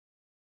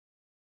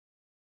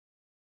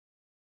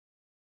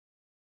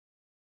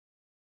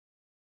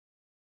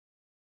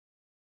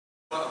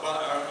About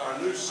our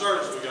new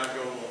service we got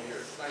going on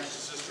here, thanks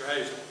to Sister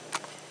Hazel.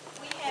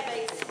 We have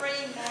a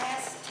free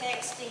mass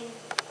texting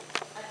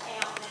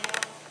account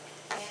now,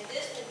 and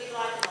this will be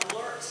like an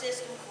alert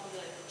system for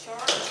the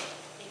church.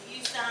 If you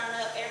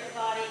sign up,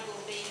 everybody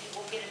will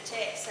get a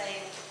text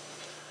saying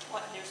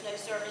there's no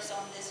service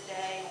on this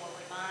day, or a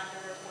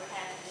reminder we're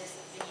having this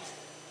event.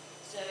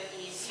 So if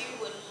you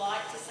would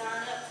like to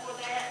sign up for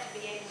that, to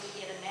be able to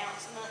get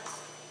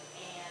announcements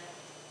and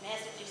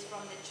messages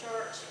from the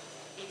church,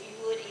 if you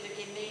would either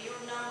give me your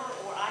number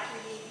or I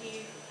can give you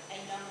a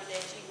number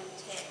that you will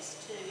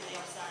text to,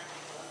 they'll sign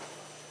you up.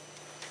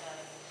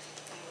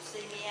 So you will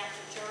see me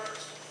after church.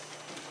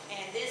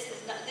 And this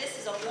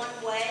is a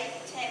one-way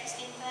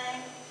texting thing.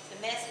 The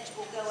message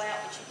will go out,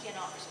 but you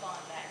cannot respond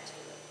back to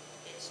it.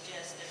 It's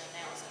just an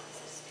announcement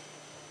system.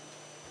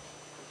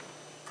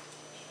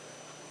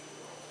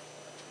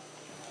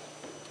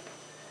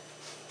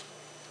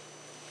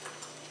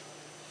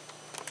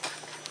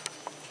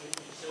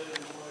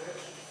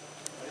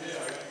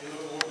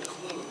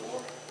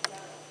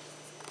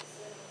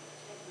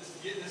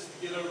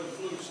 Get over the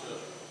flu stuff.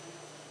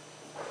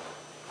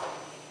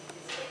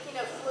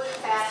 Speaking of flu,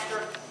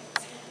 Pastor.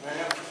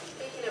 Ma'am?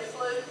 Speaking of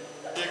flu.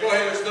 Yeah, go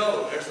ahead. There's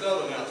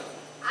another announcement.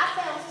 I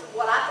found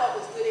what I thought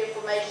was good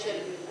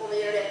information on the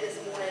internet this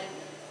morning.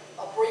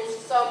 A brief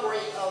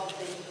summary of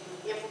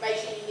the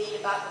information you need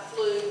about the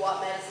flu,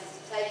 what medicines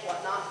to take,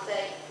 what not to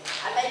take.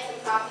 I made some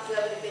copies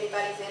of it. If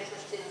anybody's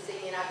interested in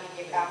seeing it, I'll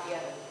give you a copy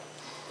of it.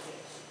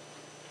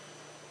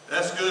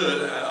 That's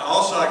good.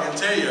 Also, I can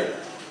tell you,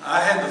 I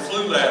had the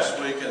flu last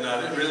week, and I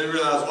didn't really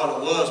realize what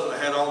it was, but I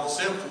had all the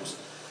symptoms.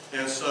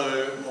 And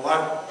so my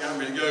wife got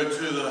me to go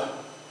to the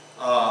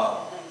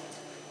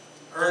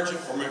urgent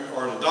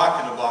or the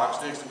doc in the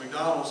box next to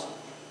McDonald's,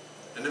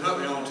 and they put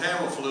me on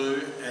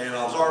Tamiflu, and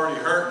I was already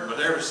hurting. But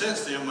ever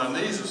since then, my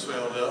knees have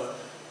swelled up.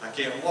 I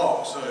can't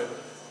walk. So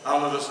I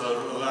don't know if it's a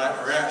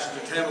reaction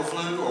to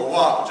Tamiflu or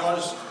what. But y'all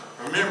just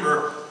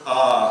remember,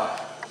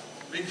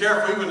 be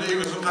careful.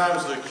 Even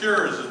sometimes the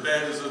cure is as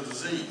bad as the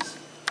disease.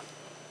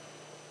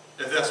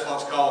 If that's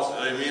what's caused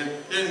it,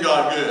 amen. Isn't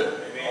God good?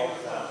 Amen.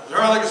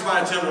 There I think it's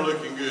my temper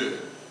looking good.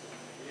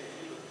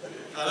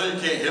 I know you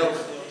can't help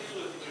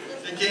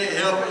it. You can't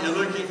help it. You're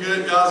looking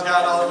good. God's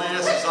got all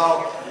this. It's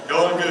all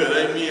going good.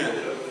 Amen.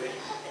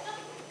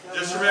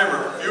 Just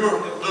remember,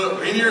 look,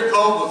 many are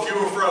cold, but few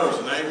are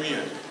frozen.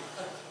 Amen.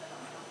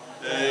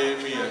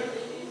 Amen.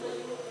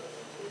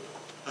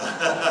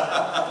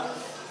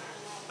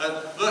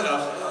 Look,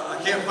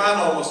 I can't find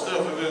all my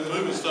stuff. We've been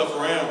moving stuff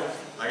around.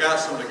 I got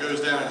some that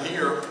goes down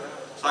here.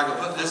 So I can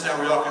put this down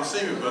where y'all can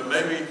see me, but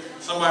maybe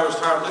somebody was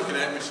tired of looking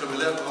at me, so we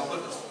left. I'll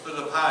put it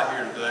up high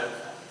here today.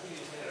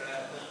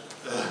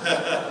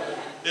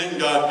 Isn't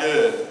God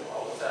good?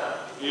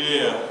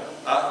 Yeah.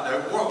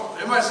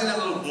 Everybody seen that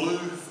little blue,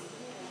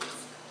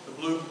 the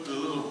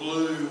little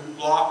blue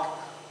block?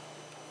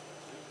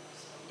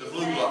 The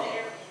blue block.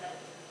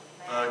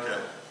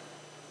 Okay.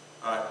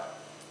 All right.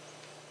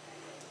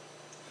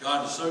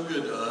 God is so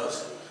good to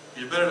us.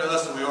 He's better to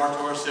us than we are to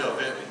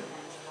ourselves, isn't he?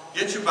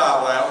 Get your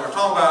Bible out. We're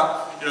talking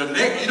about,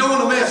 you don't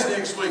want to miss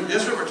next week.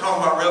 This week we're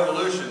talking about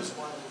revolutions.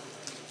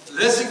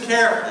 Listen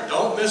carefully.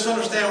 Don't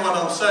misunderstand what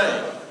I'm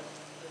saying.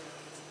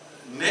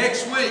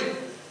 Next week,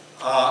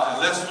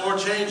 unless the Lord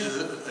changes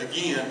it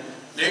again,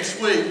 next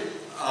week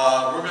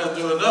we're going to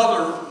do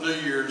another New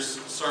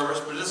Year's service,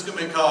 but it's going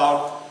to be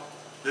called,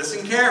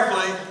 listen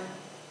carefully,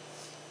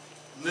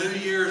 New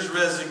Year's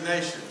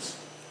Resignations.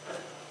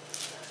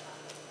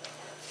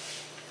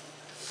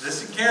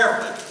 Listen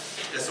carefully.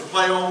 It's a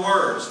play on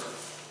words.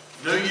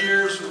 New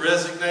Year's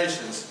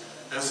Resignations.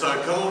 And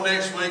so come on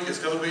next week. It's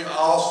going to be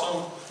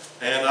awesome.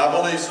 And I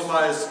believe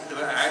somebody's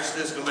going to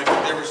actually, it's going to make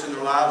a difference in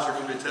their lives. They're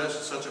going to be touched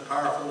in such a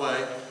powerful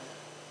way.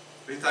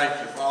 We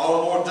thank you for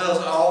all the Lord does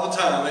all the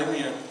time.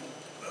 Amen.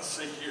 Let's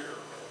see here.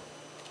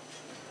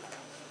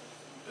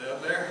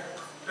 Down there.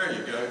 There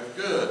you go.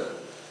 Good.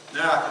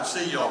 Now I can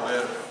see y'all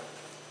better.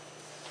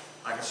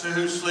 I can see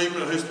who's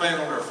sleeping and who's playing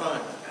on their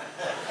phone.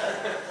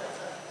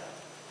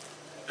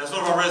 That's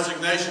one of our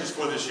resignations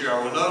for this year.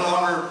 I will no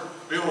longer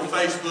be on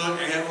Facebook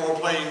and or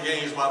playing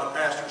games while the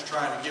pastor's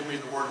trying to give me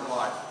the word of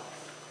life.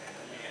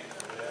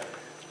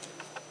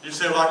 You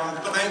say, well, I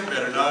can think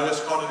better. No, that's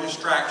called a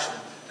distraction.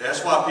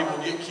 That's why people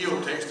get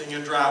killed texting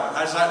and driving.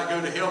 I decided to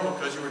go to hell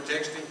because you were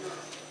texting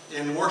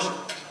in worship.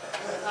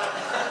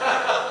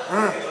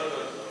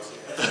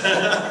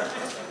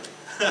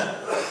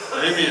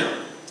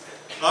 Amen.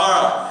 All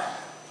right.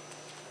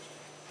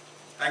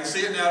 I can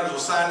see it now. There's a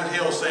sign in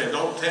hell saying,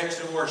 don't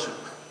text and worship.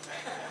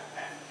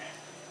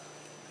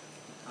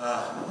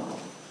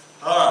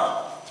 All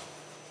right.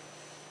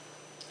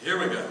 Here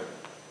we go.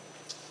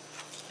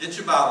 Get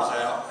your Bibles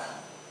out.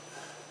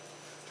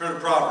 Turn to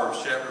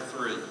Proverbs chapter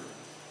 3.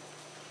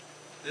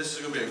 This is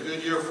going to be a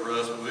good year for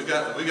us, but we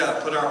got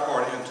to put our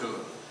part into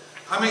it.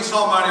 How many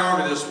saw Mighty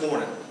Army this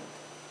morning?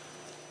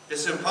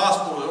 It's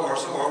impossible, or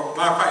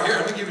matter of fact, here,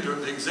 let me give you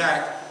the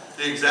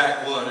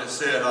exact one. It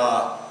said,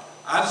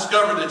 I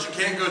discovered that you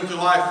can't go through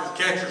life with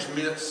catcher's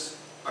mitts,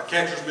 a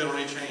catcher's mitt on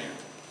each hand.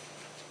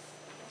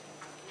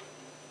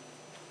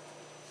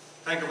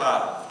 Think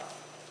about it.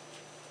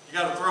 You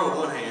got to throw with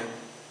one hand.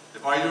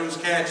 If all you're doing is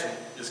catching,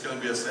 it's going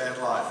to be a sad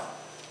life.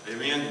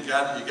 Amen. You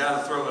got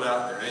to throw it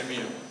out there.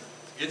 Amen.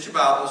 Get your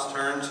Bibles,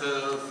 turn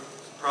to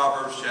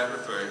Proverbs chapter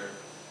 3.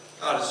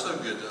 God is so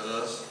good to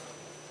us.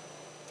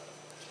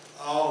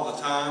 All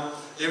the time.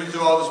 Even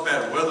through all this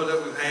bad weather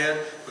that we've had,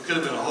 we could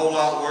have been a whole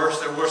lot worse.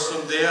 There were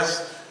some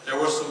deaths. There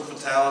were some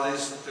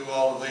fatalities through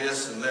all of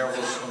this, and there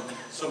was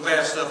some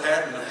bad stuff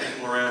happening to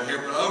people around here.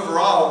 But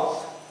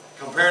overall,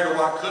 compared to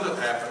what could have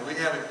happened,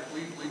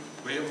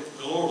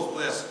 the Lord was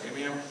blessed.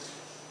 Amen.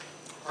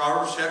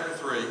 Proverbs chapter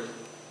 3.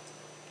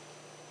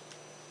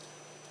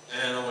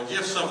 And I'm going to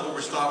give something where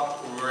we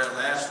stopped where we were at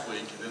last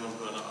week, and then I'm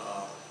going to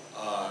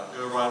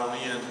go right on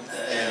in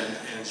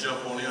and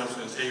jump on in. I'm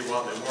going to tell you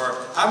what they were.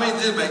 How many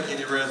did make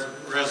any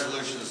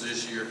resolutions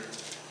this year?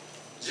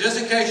 Just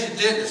in case you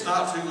didn't, it's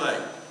not too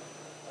late.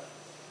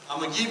 I'm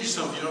going to give you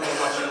some if you don't know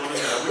what you want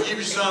to know. I'm going to give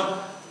you some.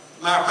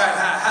 Matter of fact,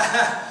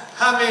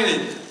 how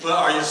many? But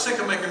are you sick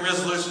of making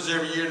resolutions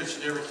every year that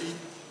you never keep?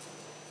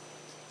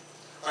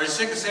 Are you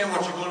sick of saying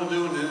what you're going to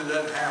do and then it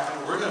doesn't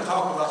happen? We're going to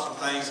talk about some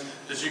things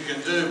that you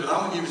can do, but I'm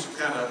going to give you some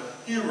kind of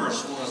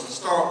humorous ones to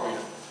start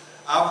with.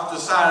 I've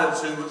decided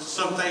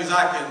some things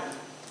I can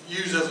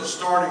use as a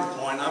starting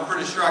point. I'm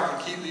pretty sure I can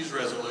keep these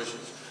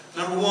resolutions.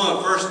 Number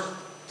one, first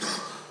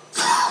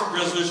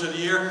resolution of the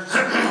year,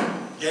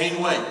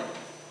 gain weight.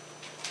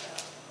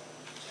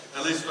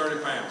 At least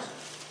 30 pounds.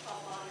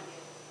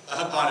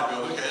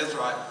 Bodybuilding, okay, that's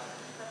right.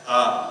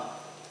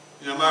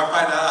 Matter of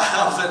fact, I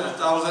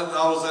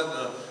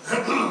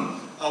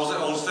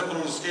was stepping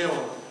on the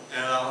scale,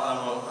 and I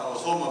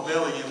was holding my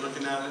belly in,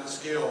 looking down at the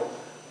scale,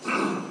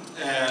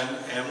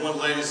 and one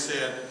lady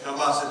said, "Come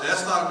by," I said,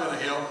 "That's not going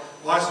to help."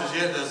 Watch this,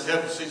 yet does it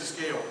help you see the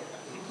scale?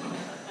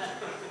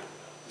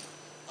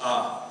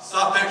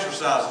 Stop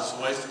exercising; it's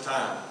a waste of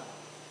time.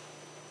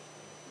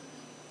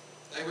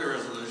 Take a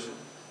resolution.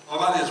 What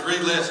about this?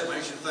 Read less, it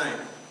makes you think.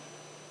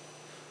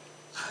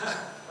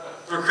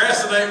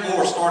 Procrastinate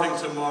more starting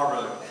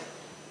tomorrow.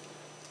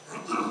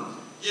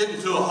 Get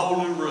into a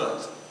whole new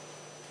rut.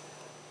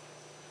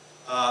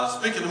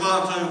 Speak in a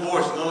monotone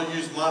voice and only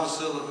use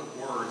monosyllabic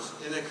words.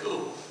 Isn't that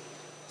cool?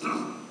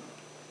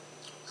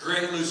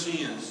 Create loose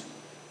ends.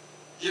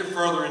 Get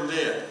further in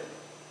debt.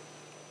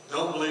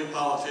 Don't believe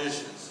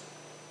politicians.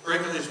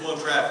 Break at least one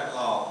traffic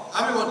law.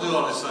 How many want to do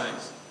all these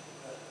things?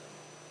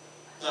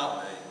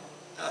 Not me.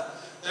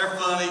 They're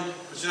funny,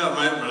 but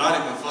we're not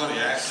even funny,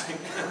 actually.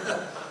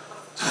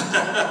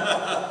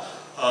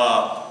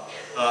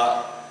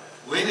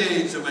 We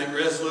need to make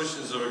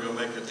resolutions that are going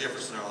to make a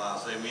difference in our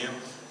lives. Amen.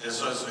 And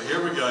so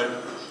here we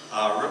go.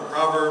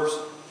 Proverbs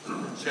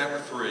chapter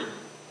 3.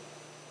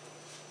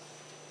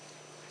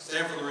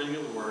 Stand for the reading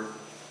of the word.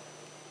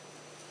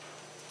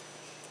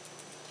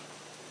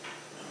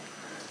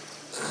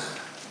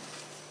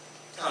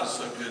 God is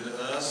so good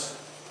to us.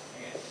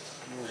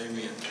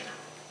 Amen.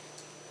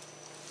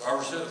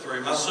 Proverbs chapter 3.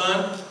 My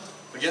son,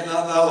 forget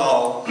not thy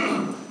law,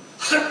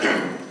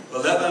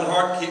 but let thine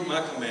heart keep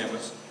my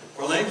commandments.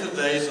 For length of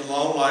days and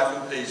long life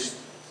and peace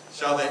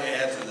shall they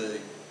add to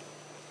thee.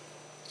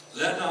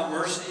 Let not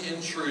mercy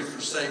and truth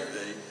forsake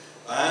thee.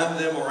 Bind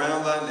them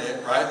around thy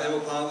neck, write them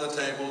upon the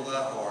table of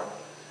thy heart.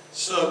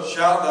 So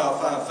shalt thou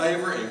find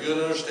favor and good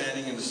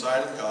understanding in the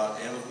sight of God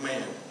and of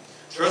man.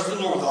 Trust in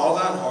the Lord with all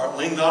thine heart.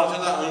 Lean not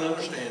unto thy own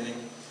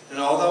understanding. In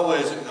all thy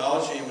ways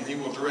acknowledge him, and he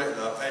will direct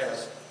thy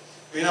paths.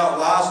 Be not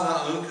wise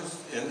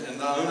in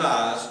thy own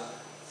eyes.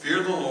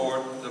 Fear the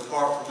Lord,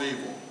 depart from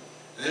evil.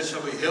 And it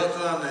shall be health to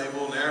thy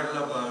navel, and marrow to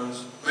thy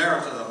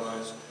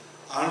bones.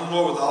 Honor the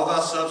Lord with all thy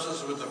substance,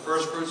 and with the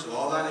first fruits of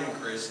all thine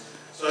increase.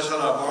 So shall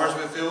thy barns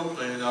be filled with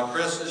plenty, and thy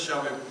presses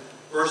shall be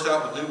burst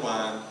out with new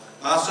wine.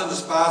 My son,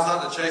 despise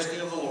not the chastening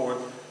of the Lord,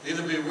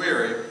 neither be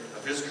weary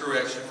of his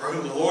correction. For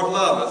whom the Lord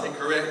loveth, he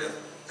correcteth,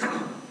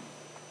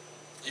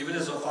 even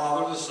as a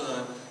father the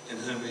son, in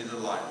whom he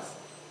delighteth.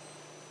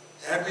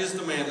 Happy is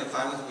the man that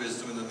findeth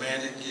wisdom, and the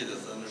man that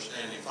getteth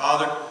understanding.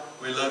 Father,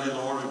 we love you,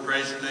 Lord. We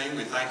praise your name.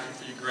 We thank you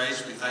for your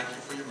grace. We thank you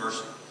for your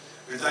mercy.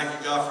 We thank you,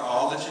 God, for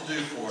all that you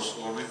do for us,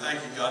 Lord. We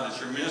thank you, God, that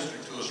you're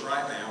ministering to us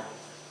right now.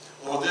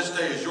 Lord, this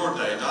day is your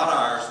day, not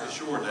ours. It's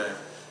your day.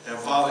 And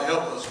Father,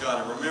 help us,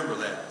 God, to remember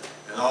that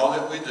in all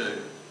that we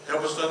do.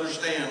 Help us to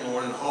understand,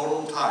 Lord, and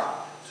hold on tight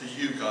to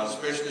you, God,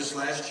 especially this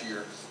last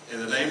year. In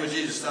the name of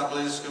Jesus, I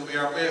believe this is going to be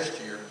our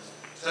best year.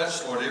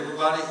 Touch, Lord,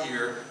 everybody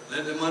here.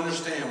 Let them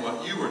understand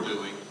what you are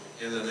doing.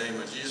 In the name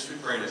of Jesus, we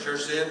pray. And the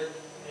church said,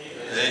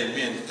 amen.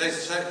 Amen.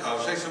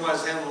 Shake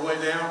somebody's hand on the way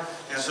down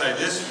and say,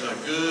 this is a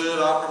good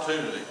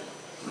opportunity.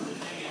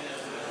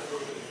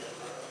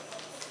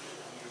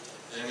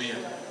 Amen.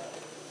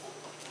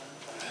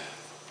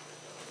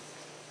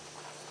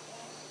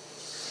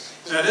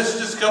 Now, this is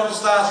just a couple of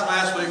slides from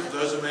last week for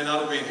those that may not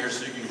have been here,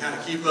 so you can kind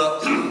of keep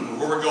up with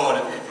where we're going.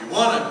 If you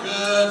want a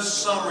good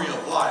summary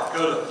of life,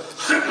 go to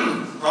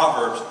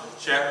Proverbs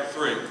chapter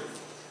 3.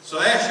 So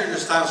last year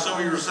this time, some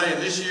of you were saying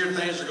this year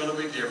things are going to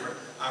be different.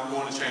 I'm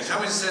going to change. How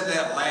many said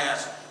that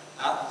last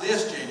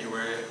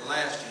January?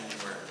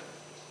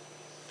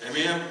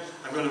 Amen?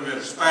 I I'm going to be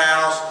a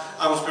spouse.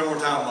 I'm going to spend more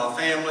time with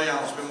my family. I'm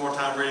going to spend more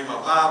time reading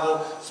my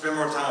Bible, spend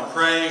more time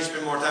praying,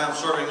 spend more time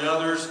serving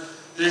others.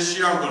 This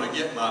year I'm going to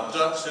get my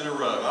ducks in a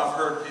row. I've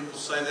heard people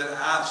say that.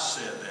 I've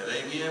said that.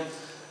 Amen.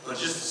 But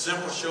just a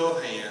simple show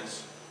of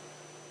hands.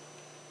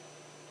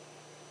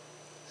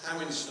 How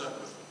many stuck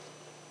with me?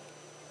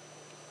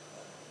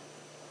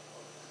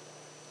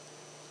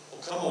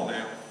 Well, come on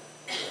now.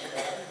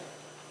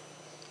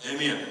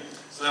 Amen.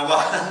 So now,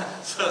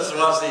 so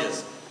watch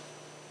this.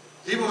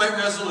 People make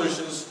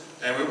resolutions,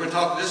 and we've been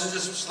talking. This is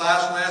just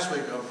slides from last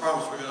week. I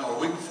promise we're going to, or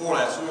week before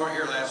last. We weren't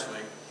here last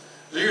week.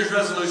 New Year's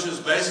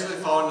resolutions basically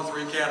fall into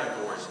three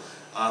categories: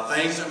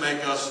 things that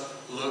make us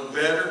look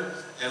better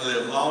and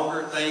live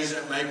longer, things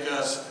that make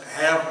us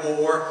have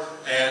more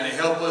and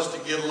help us to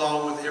get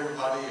along with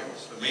everybody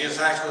else. It means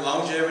actually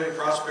longevity,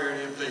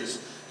 prosperity, and peace.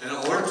 And in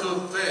order to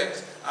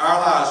affect our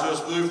lives, we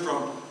must move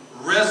from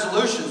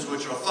resolutions,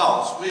 which are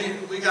thoughts.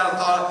 We got a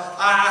thought.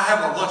 I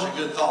have a bunch of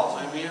good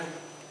thoughts. Amen.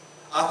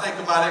 I think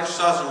about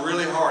exercising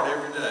really hard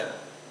every day.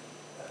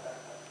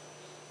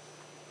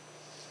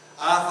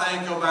 I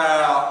think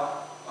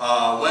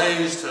about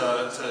ways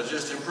to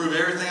just improve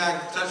everything I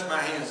can touch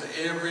my hands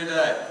every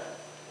day.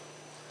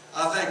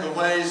 I think of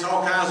ways,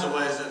 all kinds of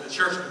ways that the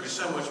church could be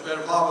so much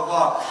better, blah, blah,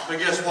 blah. But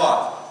guess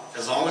what?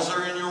 As long as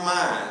they're in your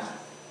mind,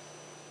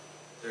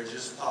 they're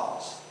just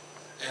thoughts.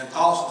 And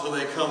thoughts, until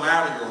they come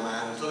out of your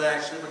mind, until they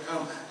actually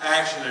become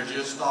action, they're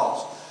just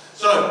thoughts.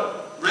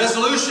 So,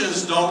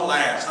 resolutions don't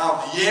last.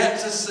 I've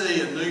yet to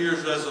see a New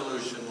Year's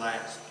resolution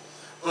last.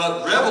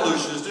 But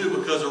revolutions do,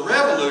 because a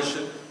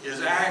revolution is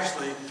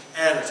actually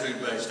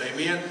attitude-based.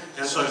 Amen?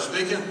 And so,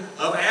 speaking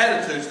of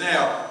attitudes,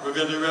 now we're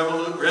going to do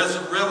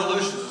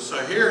revolutions. And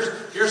so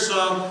here's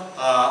some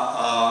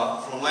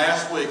from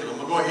last week. And I'm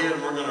going to go ahead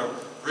and we're going to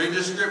read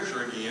this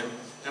scripture again.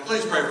 And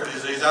please pray for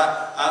these.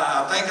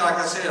 I think, like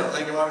I said, I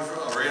think it might be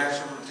a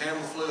reaction from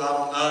Tamiflu. I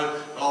don't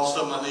know. But all of a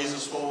sudden my knees are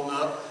swollen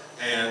up.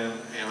 And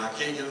I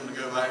can't get them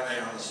to go back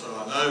down. So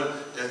I know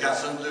it's got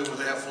something to do with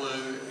that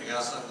flu. It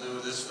got something to do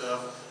with this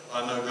stuff.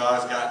 I know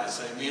God's got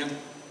this. Amen?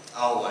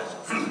 Always.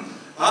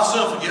 My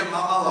son, forget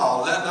not my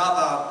law. Let not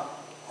thy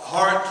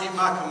heart keep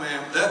my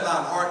commandments. Let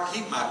thine heart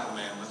keep my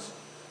commandments.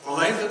 For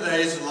length of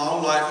days and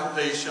long life and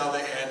peace shall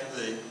they add to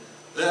thee.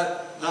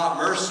 Let not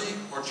mercy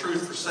or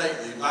truth forsake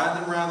thee.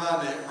 Bind them round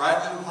thy neck.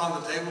 Write them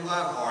upon the table of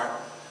thine heart.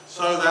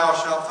 So thou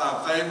shalt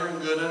find favor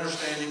and good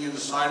understanding in the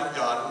sight of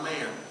God and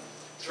man.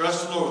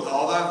 Trust the Lord with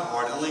all thine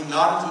heart, and lean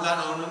not into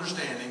thine own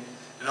understanding.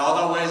 In all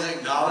thy ways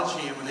acknowledge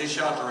him, and he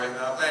shall direct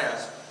thy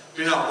paths.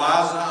 Be not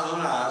wise in thy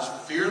own eyes.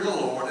 Fear the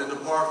Lord, and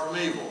depart from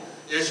evil.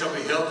 It shall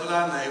be health to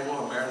thy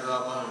navel, and marrow to thy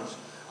bones.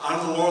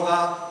 Honor the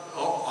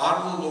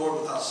Lord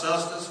with thy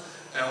substance,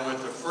 and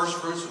with the first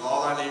fruits of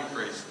all thine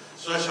increase.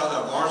 So shall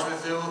thy barns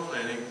be filled with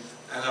plenty,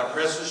 and thy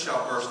presses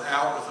shall burst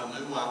out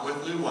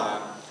with new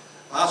wine.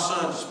 My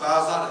son,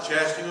 despise not the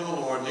chastening of the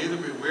Lord, neither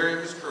be weary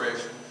of his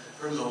correction.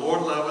 Whom the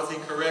Lord loveth, he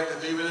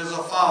correcteth, even as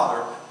a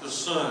father, the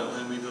son in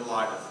whom he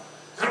delighteth.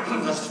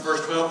 That's the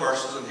first 12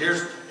 verses. And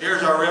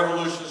here's our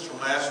revolutions from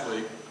last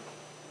week.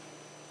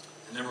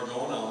 And then we're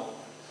going on.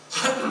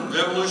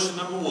 Revolution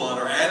number one,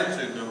 or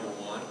attitude number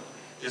one,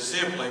 is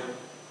simply,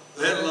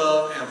 let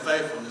love and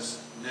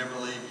faithfulness never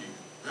leave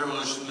you.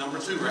 Revolution number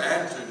two, or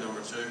attitude number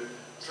two,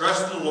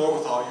 trust in the Lord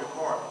with all your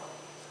heart.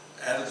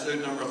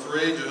 Attitude number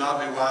three, do not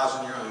be wise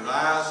in your own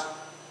eyes.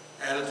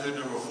 Attitude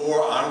number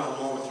four, honor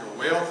the Lord with your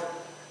wealth.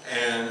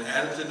 And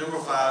attitude number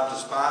five,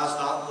 despise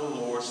not the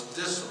Lord's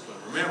discipline.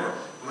 Remember,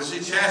 when we see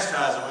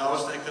chastising, we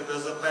always think that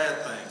that's a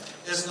bad thing.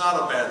 It's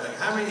not a bad thing.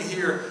 How many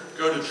here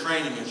go to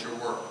training at your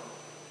work?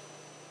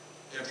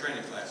 You have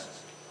training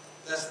classes.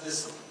 That's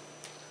discipline.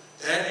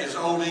 That is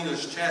Old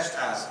English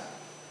chastising.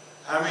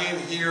 How many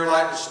here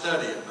like to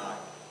study at night?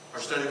 Or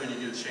study when you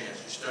get a chance?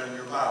 You're studying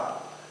your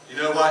Bible. You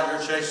know what?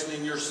 You're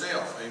chastening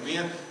yourself.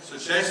 Amen? So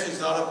chastening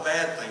is not a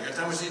bad thing. Every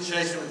time we see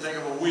chastening, we think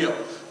of a whip.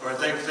 Or we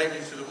think of taking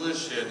you to the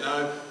woodshed.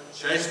 No,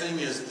 chastening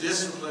is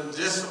discipline.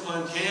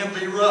 Discipline can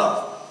be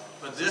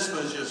rough. But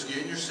discipline is just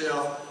getting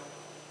yourself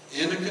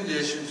in the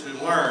condition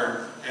to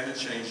learn and to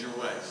change your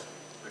ways.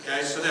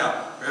 Okay, so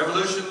now,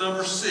 revolution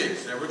number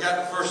 6. Now, we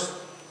got the first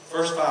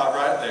 5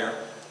 right there.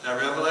 Now,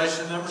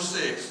 revelation number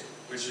 6,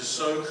 which is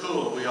so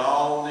cool. We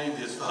all need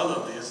this. I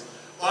love this.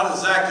 What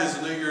exactly is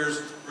a New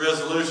Year's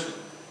resolution?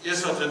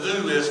 It's a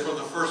to-do list for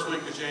the first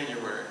week of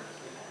January.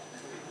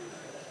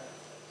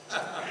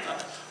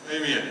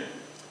 Amen.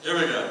 Here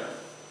we go.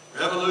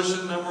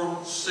 Revolution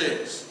number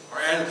 6, or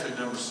attitude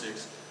number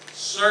 6.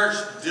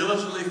 Search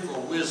diligently for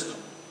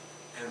wisdom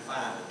and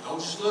find it.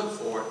 Don't just look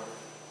for it,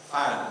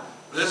 find it.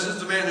 This is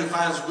the man who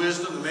finds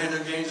wisdom, the man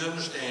who gains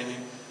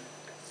understanding.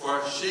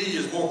 For she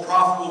is more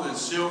profitable than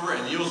silver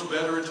and yields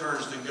better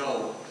returns than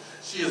gold.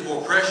 She is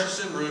more precious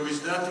than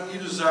rubies. Nothing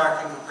you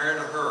desire can compare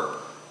to her.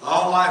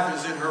 Long life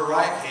is in her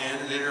right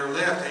hand, and in her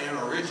left hand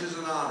are riches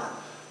and honor.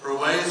 Her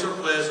ways are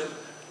pleasant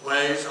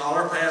ways, all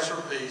her paths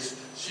are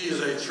peace. She is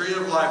a tree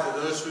of life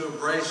to those who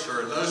embrace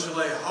her. Those who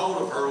lay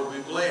hold of her will be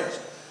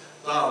blessed.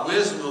 By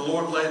wisdom the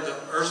Lord laid the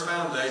earth's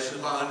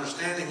foundation. By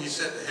understanding he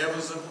set the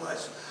heavens in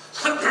place.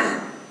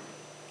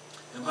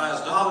 And by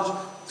his knowledge,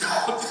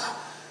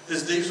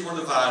 his deeps were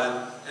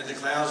divided, and the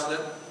clouds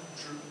let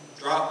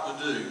drop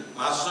the dew.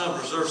 My son,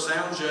 preserve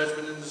sound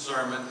judgment and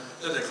discernment,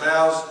 that the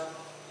clouds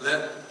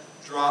let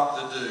drop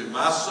the dew.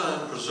 My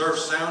son, preserve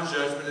sound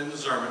judgment and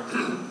discernment.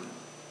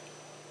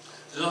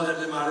 Do not let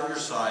them out of your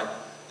sight.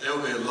 They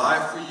will be a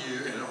life for you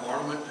and an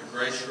ornament to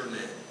grace your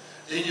neck.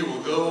 Then you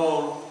will go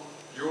on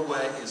your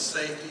way in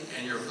safety,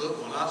 and your foot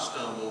will not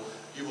stumble.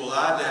 You will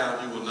lie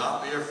down. You will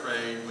not be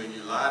afraid. When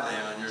you lie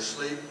down, your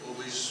sleep will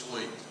be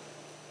sweet.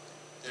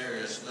 There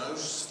is no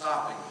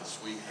stopping us.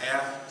 We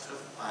have to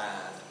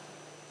find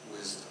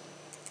wisdom.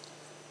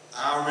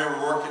 I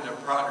remember working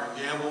at Procter &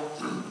 Gamble,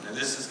 and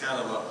this is kind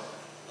of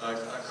a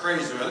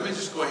crazy way. Let me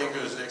just go ahead and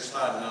go to the next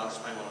slide, and I'll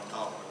explain what I'm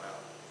talking about.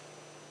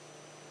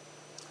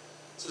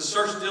 So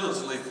search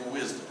diligently for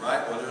wisdom,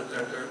 right? Well,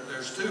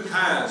 there's two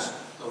kinds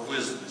of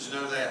wisdom. Did you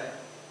know that?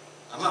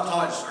 I'm not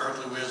talking just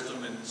earthly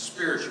wisdom and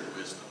spiritual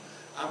wisdom.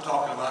 I'm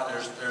talking about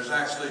there's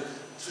actually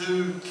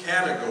two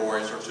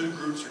categories or two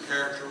groups or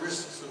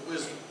characteristics of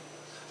wisdom.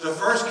 The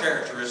first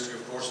characteristic,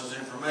 of course, is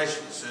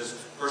information. It says,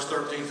 verse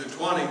 13 through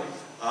 20,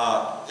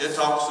 it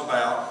talks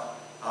about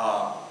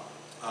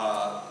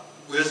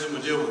wisdom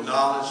would deal with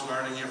knowledge,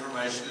 learning,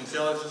 information,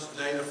 intelligence,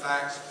 data,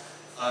 facts,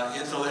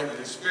 intellect, and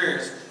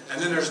experience.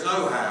 And then there's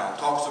know-how. It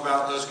talks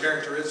about those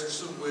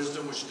characteristics of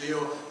wisdom which deal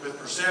with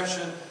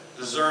perception,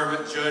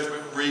 discernment,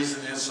 judgment,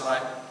 reason,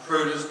 insight,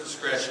 prudence,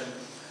 discretion,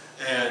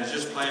 and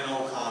just plain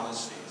old common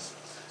sense.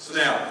 So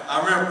now,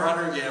 I remember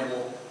Procter &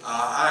 Gamble,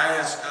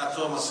 I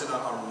told him, I said,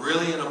 I'm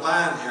really in a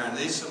bind here. I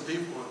need some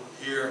people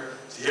here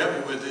to help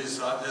me with these,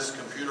 this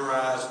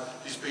computerized,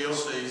 these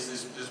PLCs,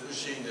 this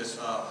machine, this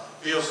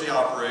PLC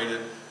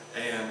operated,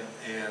 and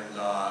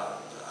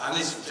I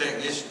need some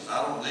technicians.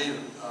 I don't need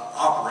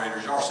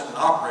operators. Y'all are sending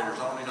operators.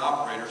 I don't need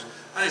operators.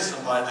 I need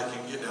somebody that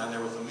can get down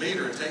there with a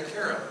meter and take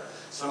care of it.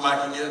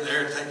 Somebody can get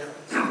there and take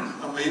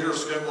a meter or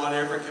scope,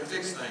 whatever, can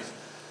fix things.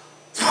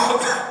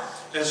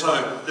 And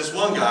so this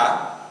one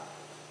guy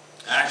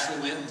actually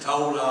went and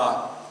told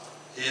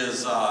he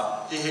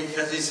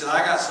said,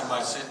 I got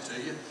somebody sent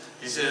to you.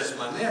 He said, it's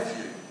my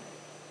nephew.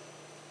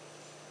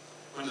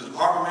 When the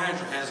department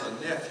manager has a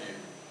nephew,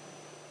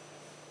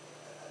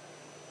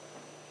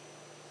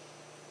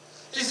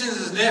 he says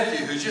his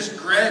nephew who just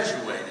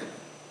graduated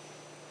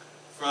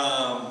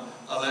from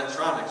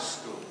electronics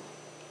school.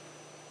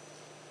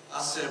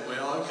 I said,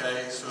 well,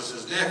 okay, so it's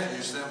his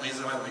nephew, so that means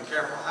I have to be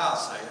careful how I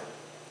say it.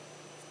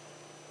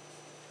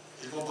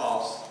 He's my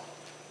boss.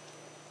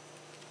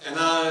 And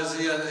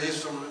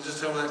he's from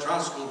just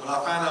electronics school, but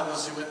I found out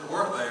once he went to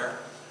work there,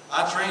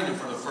 I trained him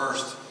for the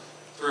first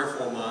 3 or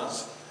 4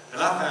 months,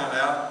 and I found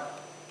out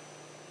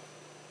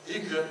he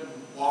couldn't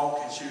walk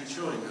and chew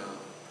chewing gum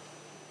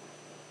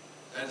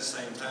at the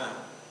same time.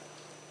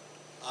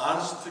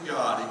 Honest to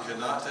God, he could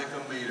not take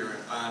a meter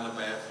and find a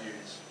bad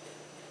fuse.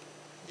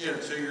 He had a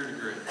 2-year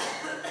degree.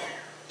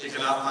 He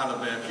could not find a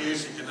bad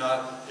fuse. He could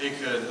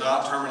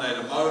not terminate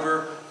a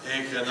motor.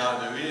 He could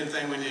not do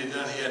anything we needed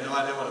done. He had no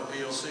idea what a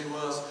PLC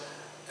was.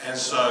 And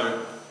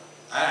so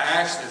I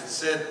actually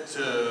said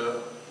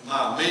to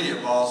my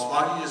immediate boss,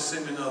 why don't you just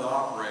send me another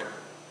operator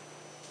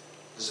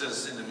instead of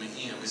sending me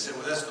him? He said,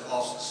 well, that's the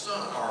boss's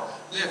son or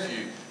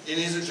nephew. He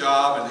needs a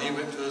job, and he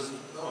went to his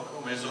uncle,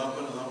 and his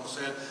uncle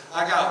said,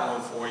 I got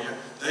one for you.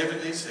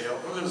 David needs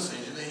help. We're going to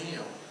send you to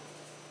him.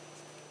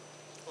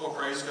 Oh,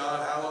 praise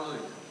God.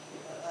 Hallelujah.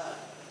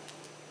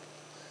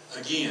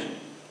 Again,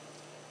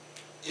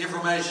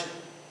 information.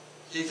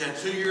 He had a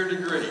 2-year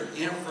degree,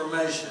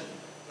 information,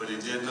 but he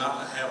did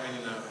not have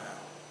any know-how.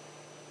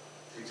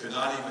 He could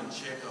not even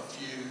check a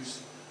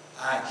fuse.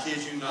 I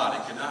kid you not,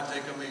 he could not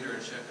take a meter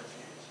and check a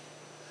fuse.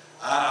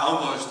 I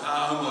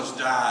almost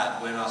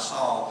died when I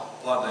saw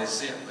what they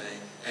sent me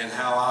and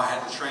how I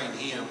had to train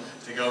him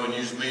to go and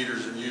use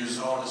meters and use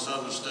all this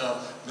other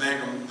stuff,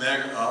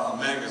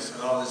 megas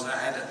and all this.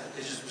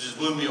 It just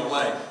blew me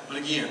away. But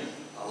again,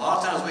 a lot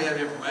of times we have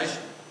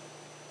information.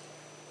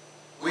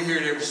 We hear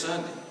it every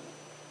Sunday.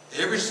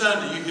 Every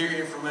Sunday you hear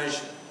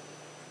information.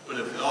 But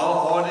if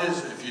all it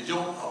is, if you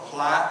don't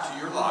apply it to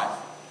your life,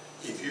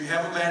 if you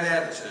have a bad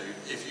attitude,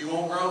 if you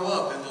won't grow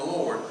up in the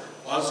Lord,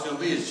 what it's going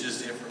to be is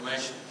just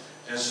information.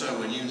 And so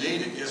when you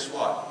need it, guess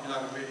what? You're not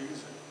going to be able to use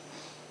it.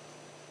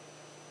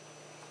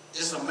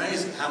 It's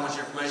amazing how much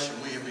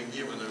information we have been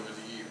given over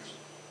the years.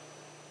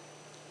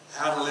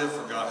 How to live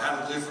for God, how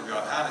to do for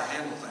God, how to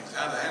handle things,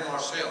 how to handle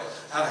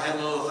ourselves, how to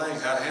handle other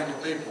things, how to handle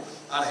people,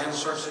 how to handle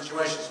certain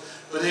situations.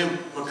 But then,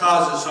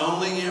 because it's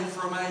only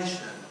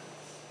information,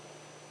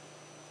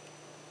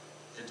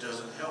 it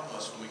doesn't help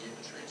us when we get in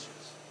the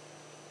trenches.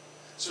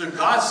 So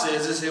God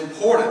says it's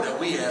important that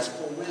we ask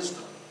for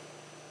wisdom.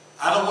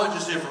 I don't want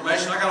just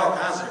information. I got all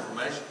kinds of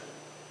information.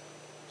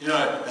 You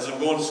know, as I'm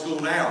going to school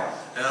now,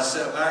 and I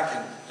sat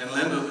back, and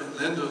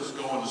Linda's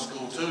going to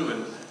school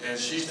too, and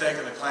she's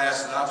taking a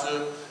class that I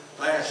took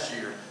last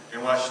year.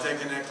 And while she's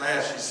taking that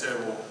class, she said,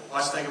 well,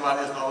 what you think about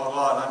this, blah, blah,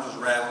 blah, and I'm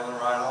just rattling it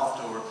right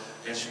off to her.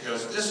 And she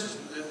goes, this is,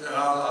 and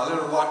I let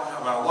her watch,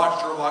 I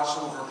watched her watch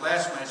some of her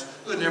classmates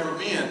who had never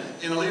been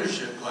in a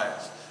leadership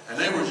class. And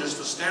they were just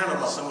astounded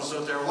by some of the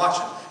stuff they were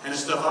watching. And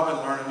it's stuff I've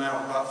been learning now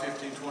for about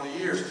 15, 20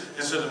 years.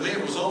 And so to me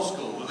it was old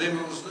school. To them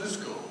it was new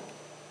school.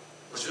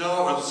 But you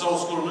know, whether it's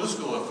old school or new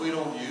school, if we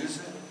don't use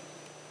it,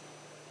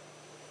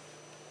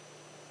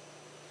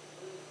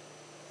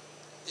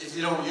 if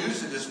you don't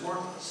use it, it's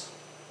worthless.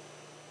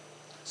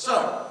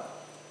 So,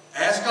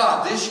 ask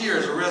God this year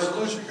as a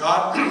resolution,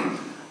 God,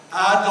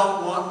 I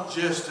don't want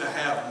just to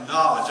have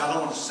knowledge. I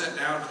don't want to sit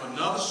down to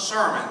another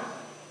sermon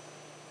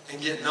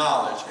and get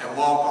knowledge and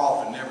walk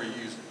off and never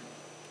use it.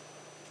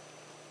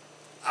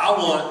 I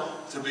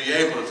want to be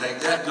able to take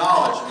that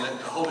knowledge and let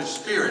the Holy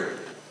Spirit,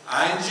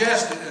 I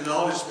ingest it in the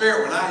Holy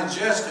Spirit. When I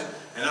ingest it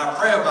and I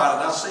pray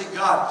about it, I see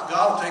God.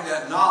 God will take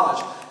that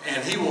knowledge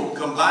and He will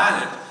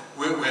combine it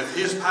with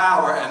His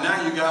power, and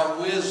now you got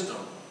wisdom.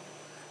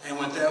 And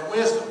with that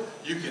wisdom,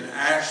 you can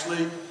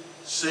actually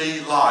see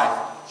life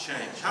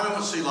change. How many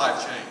want to see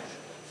life change?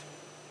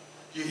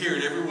 You hear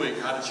it every week,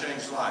 how to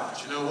change life.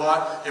 But you know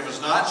what? If it's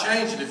not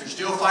changing, if you're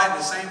still fighting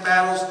the same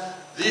battles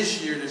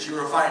this year that you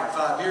were fighting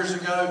 5 years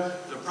ago,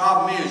 the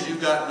problem is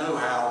you've got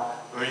know-how,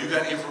 or you've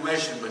got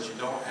information, but you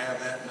don't have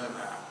that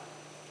know-how.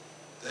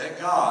 That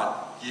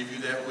God give you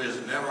that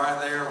wisdom. That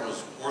right there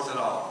was worth it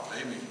all.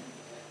 Amen.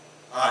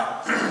 All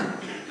right.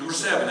 Number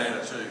 7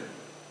 out of 2.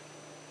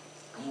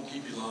 I won't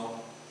keep you long.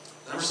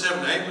 Number 7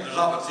 and 8, but there's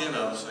all but 10 of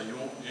them, so you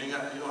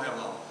don't have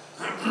long.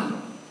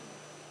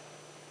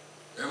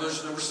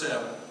 Revolution number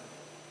 7.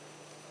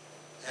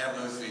 Have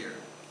no fear.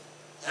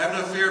 Have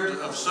no fear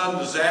of sudden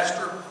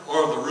disaster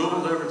or of the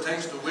ruin that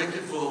overtakes the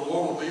wicked, for the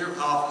Lord will be your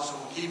confidence and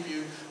will keep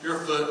your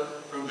foot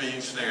from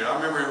being snared. I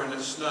remember when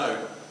it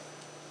snowed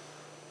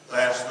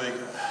last week.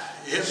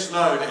 It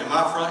snowed in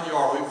my front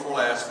yard week before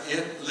last.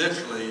 It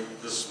literally,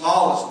 the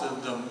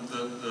smallest,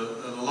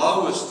 the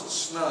lowest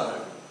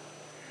snow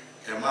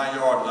in my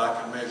yard that I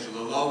could measure,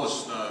 the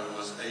lowest snow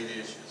was 8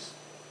 inches.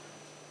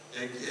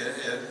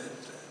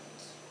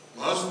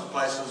 Most of the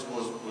places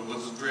was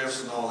with the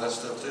drifts and all that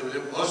stuff too.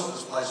 Most of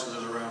the places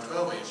is around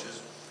 12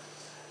 inches.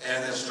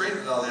 And the street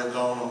that I lived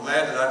on, I'm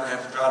glad that I didn't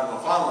have to drive to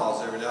my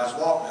father-in-law's every day. I just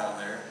walk down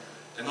there.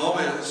 And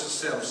normally it's just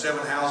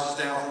 7 houses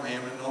down from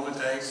him. It normally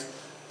takes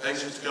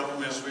just a couple of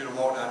minutes for me to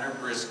walk down there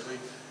briskly.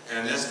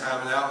 And this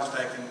time it out was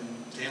taking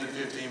 10 to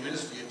 15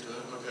 minutes to get to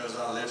it because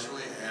I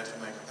literally had to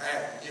make a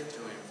path to get to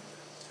him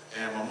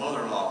and my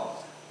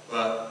mother-in-law.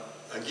 But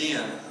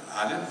again,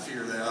 I didn't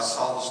fear that. I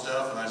saw the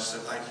stuff and I just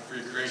said, thank you for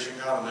your creation,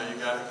 God. I know you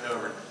got it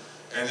covered.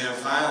 And then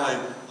finally,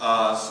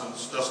 some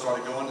stuff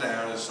started going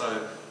down, and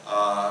so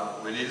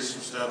we needed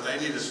some stuff. They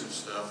needed some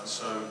stuff, and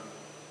so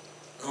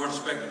we weren't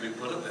expecting to be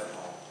put up that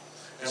long.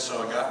 And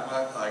so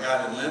I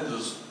got in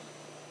Linda's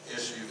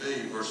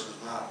SUV versus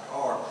my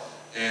car,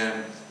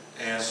 and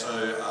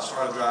so I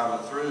started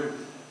driving through,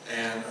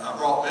 and I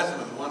brought Beth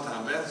with me one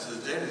time. Beth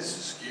says, Daddy, this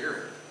is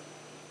scary.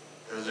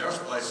 Because there's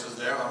places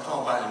there, I'm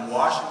talking about in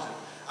Washington,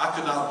 I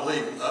could not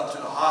believe up to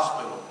the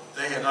hospital,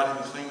 they had not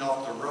even cleaned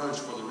off the roads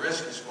for the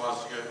rescue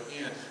squads to go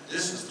in.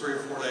 This is 3 or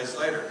 4 days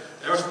later.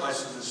 There was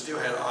places that still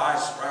had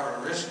ice right where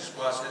the rescue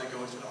squads had to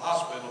go into the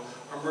hospital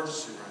or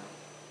emergency room.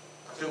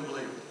 I couldn't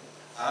believe it.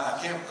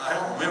 I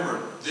don't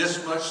remember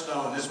this much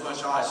snow and this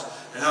much ice.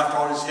 And after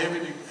all these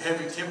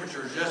heavy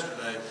temperatures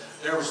yesterday,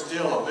 there was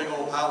still a big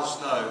old pile of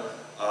snow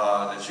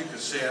that you could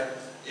set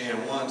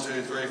in 1,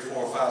 2, 3,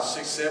 4, 5,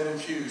 6, 7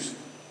 pews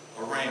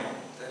around.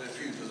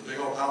 There's a big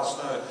old pile of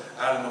snow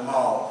out in the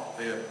mall.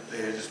 They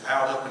had just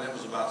piled up, and it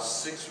was about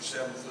 6 or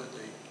 7 foot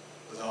deep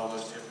with all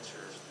those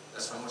temperatures.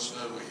 That's how much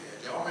snow we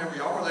had. Y'all remember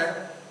y'all were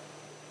there?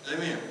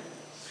 Amen.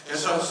 And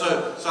so I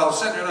was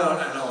sitting there and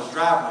I was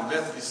driving, and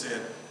Bethany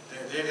said,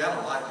 Daddy, I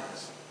don't like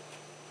this.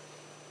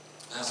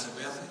 And I said,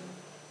 Bethany,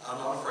 I'm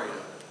not afraid of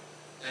it.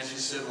 And she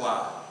said,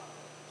 why?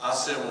 I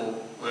said,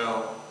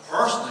 well,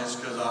 personally, it's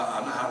because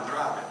I know how to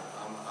drive it.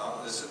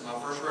 This is my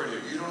first rodeo.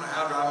 You don't know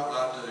how to drive it, but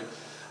I do.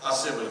 I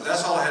said, but if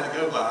that's all I had to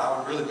go by, I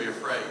would really be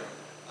afraid.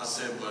 I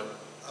said, but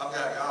I've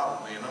got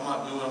God with me, and I'm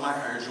not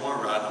here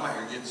joyriding. I'm out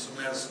here getting some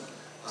medicine.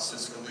 I said,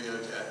 it's going to be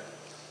okay.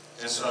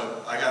 And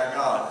so I got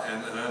God,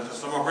 and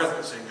some of my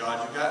brethren saying,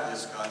 God, you got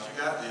this, God,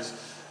 you got this.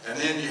 And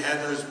then you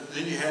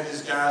had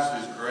these guys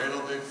with these great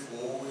little big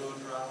 4-wheel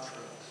drive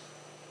trucks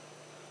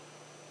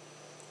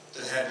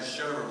that had to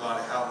show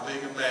everybody how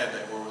big and bad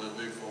they were with those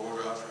big 4-wheel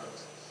drive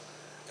trucks.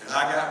 And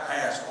I got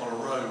passed on a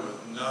road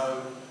with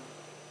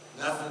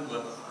nothing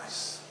but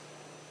ice.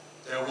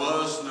 There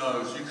was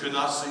no, you could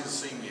not see the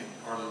cement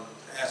or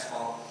the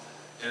asphalt.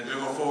 And a big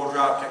old 4-wheel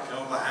drive kept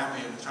coming behind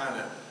me and trying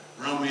to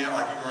run me out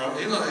like he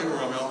would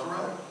run me off the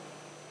road.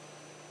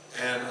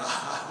 And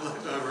I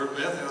looked over at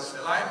Beth and I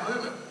said, I ain't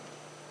moving.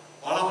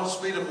 Well, I want to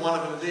speed up one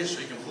of them in the ditch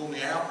so he can pull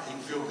me out. He can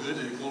feel good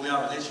that he pulled me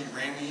out of the ditch he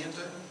ran me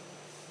into.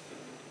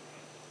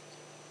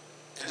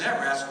 And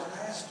that rascal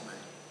passed me.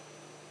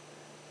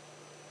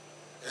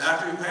 And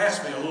after he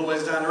passed me a little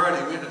ways down the road,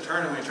 he went to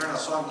turn, and when he turned, I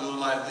saw him doing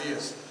like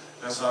this.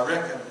 And so I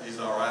reckon he's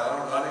all right.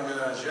 I didn't go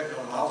down and check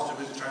on him. I was too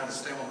busy trying to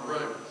stay on the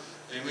road.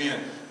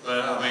 Amen. But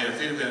I mean, if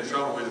he'd have been in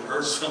trouble, we'd have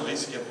heard something.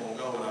 He kept on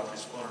going after he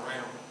spun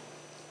around.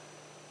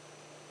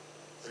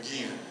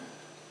 Again,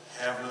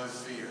 have no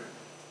fear.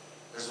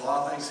 There's a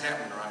lot of things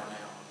happening right now.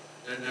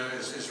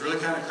 It's really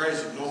kind of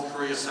crazy. North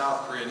Korea,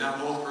 South Korea. Now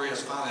North Korea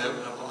has finally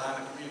opened up a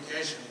line of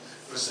communication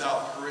with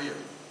South Korea.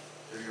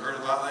 Have you heard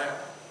about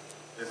that?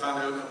 They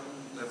finally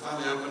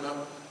opened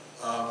up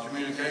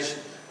communication,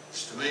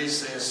 which to me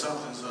says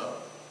something's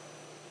up.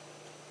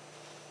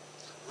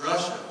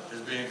 Russia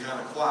is being kind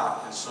of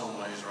quiet in some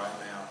ways right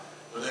now,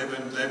 but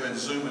they've been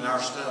zooming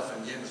our stuff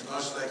and getting as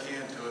close as they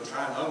can to it,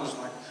 trying almost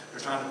like they're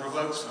trying to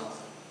provoke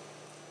something.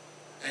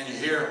 And you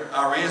hear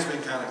Iran's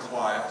been kind of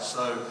quiet,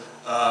 so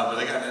but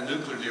they got that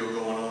nuclear deal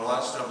going on, a lot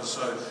of stuff, and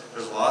so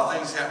there's a lot of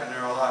things happening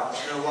in our life.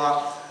 But you know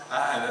what?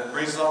 And it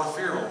brings a lot of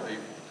fear on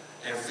people.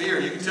 And fear,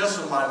 you can tell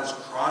somebody that's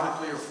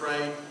chronically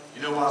afraid.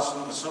 You know why?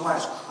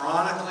 Somebody's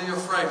chronically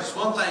afraid. It's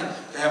one thing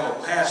to have a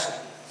past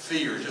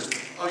fear, just,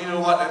 oh, you know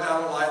what, I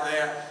don't like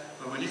that.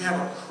 But when you have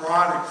a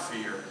chronic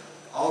fear,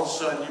 all of a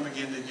sudden you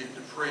begin to get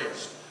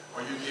depressed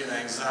or you get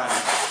anxiety.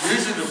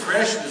 Usually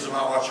depression is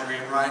about what you're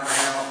in right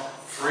now,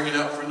 bringing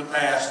up from the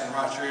past and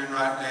what you're in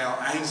right now.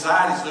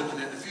 Anxiety is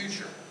looking at the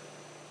future.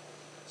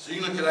 So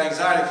you look at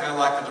anxiety kind of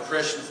like a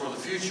depression for the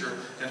future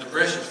and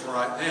depression for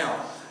right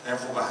now and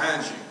for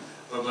behind you.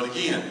 But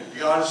again, you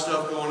got all this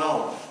stuff going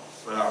on.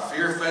 But our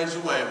fear fades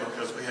away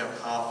because we have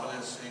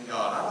confidence in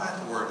God. I don't have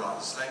to worry about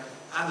this thing.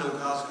 I know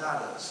God's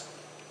got us.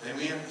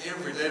 Amen.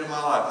 Every day of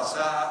my life, I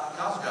say,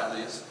 God's got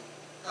this.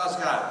 God's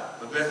got it.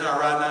 But Beth and I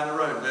were riding down the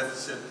road. Beth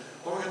said,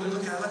 what are we going to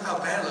do? Look how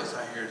bad it looks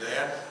out here,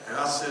 Dad. And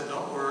I said,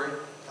 don't worry.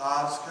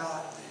 God's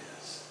got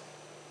this.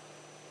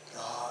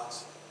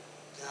 God's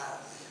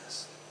got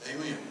this.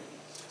 Amen.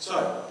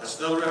 So, that's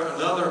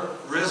another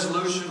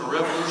resolution or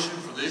revolution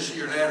for this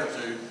year, an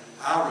attitude.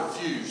 I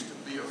refuse to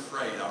be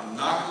afraid. I'm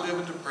not going to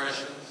live in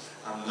depression.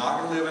 I'm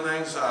not going to live in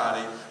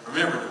anxiety.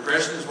 Remember,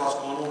 depression is what's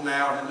going on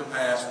now and in the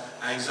past.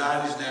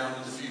 Anxiety is now and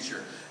in the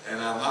future. And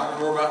I'm not going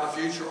to worry about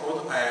the future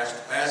or the past.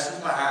 The past is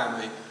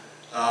behind me.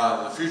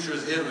 The future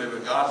is ahead of me,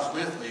 but God is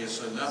with me, and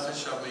so nothing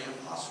shall be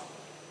impossible.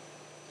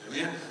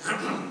 Amen?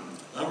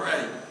 Number 8.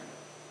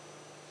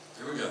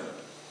 Here we go.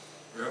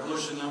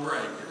 Revolution number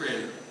 8. Get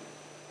ready.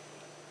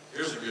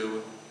 Here's a good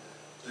one.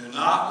 Do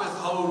not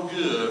withhold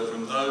good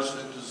from those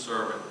who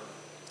deserve it.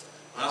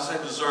 When I say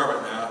deserve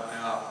it now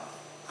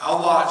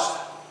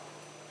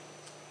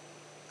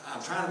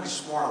I'm trying to be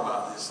smart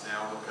about this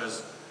now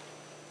because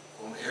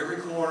on every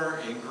corner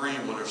in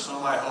Greenville there's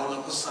somebody holding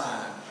up a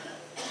sign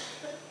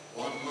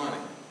wanting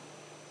money.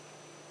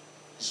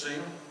 You see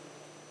them?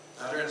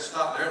 Now they're at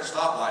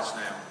stoplights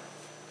now.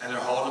 And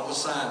they're holding up a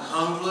sign,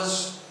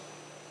 homeless,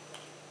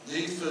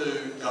 need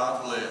food,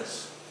 God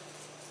bless.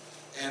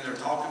 And they're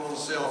talking on a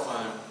cell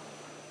phone,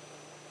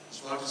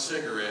 smoking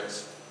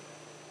cigarettes,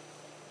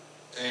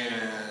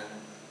 and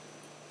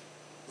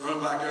run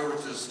back over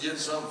to get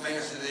something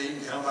fancy to eat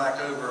and come back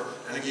over,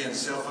 and again,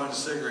 cell phone and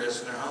cigarettes,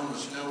 and they're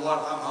homeless. You know what?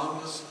 If I'm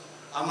homeless,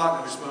 I'm not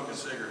going to be smoking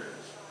cigarettes.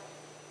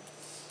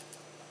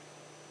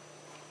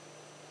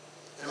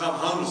 If I'm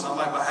homeless, I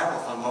might have a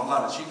phone. I'll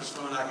buy the cheapest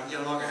phone I can get.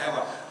 I'm not going to have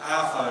an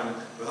iPhone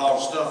with all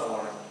the stuff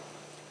on it.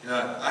 You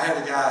know, I had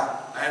a guy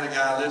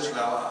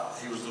literally,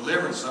 he was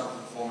delivering something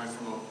for me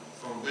from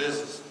a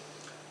business.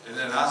 And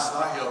then I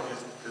said, I'll help you.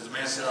 Because the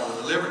man said, I will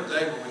deliver it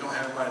today, but we don't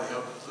have anybody to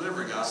help the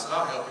delivery guy. I said,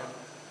 I'll help you.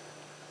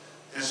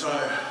 And so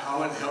I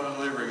went to help the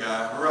delivery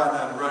guy. We're riding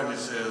down the road and he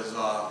says,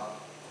 I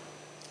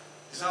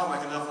don't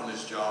make enough on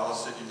this job. I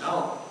said, you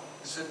don't?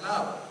 He said,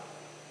 no.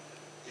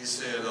 He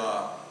said,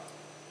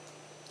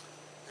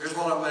 here's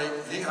what I make.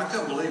 I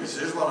couldn't believe it. He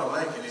said, here's what I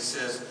make. And he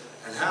says,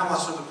 and how am I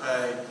supposed to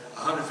pay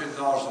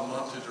 $150 a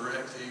month to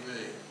DirecTV?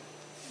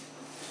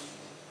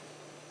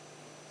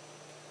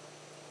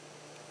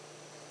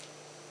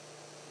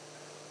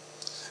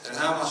 And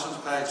how am I supposed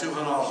to pay $200 a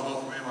month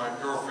for me and my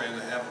girlfriend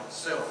to have a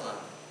cell phone?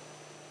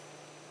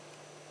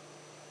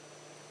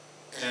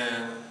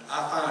 And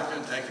I finally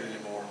couldn't take it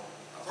anymore.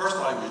 I first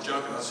thought he was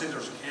joking. I said,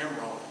 there's a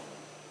camera on it.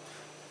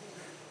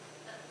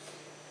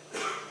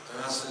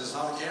 And I said, it's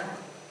not a camera.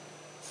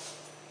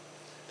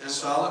 And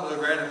so I looked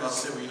over at him and I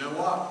said, well, you know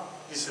what?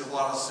 He said,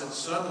 what? I said,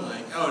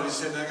 Suddenlink. Oh, and he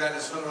said, I got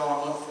this $100 a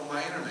month for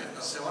my internet.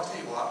 I said, well, I'll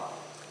tell you what.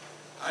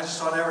 I just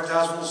saw an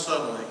advertisement on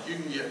Suddenlink. You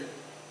can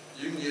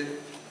get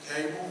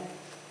cable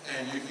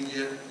and you can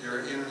get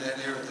your internet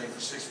and everything for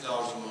 $60 a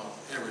month.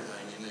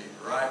 Everything you need,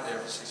 right there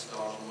for $60 a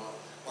month.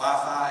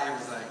 Wi-Fi,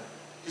 everything.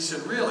 He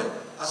said, really?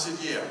 I said,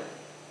 yeah.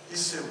 He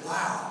said,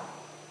 wow.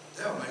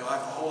 That would make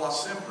life a whole lot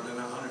simpler than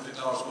 $150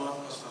 a month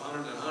plus the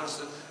 100 and 100. I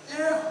said,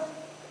 yeah.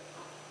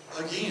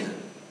 Again.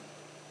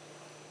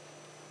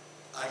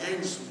 I gave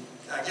him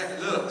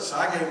so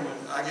I gave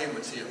him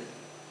a tip.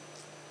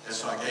 And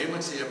so I gave him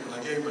a tip, and I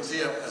gave him a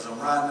tip as I'm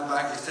riding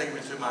back. He's taking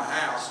me to my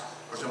house,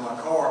 or to my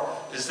car.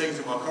 He's taking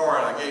me to my car,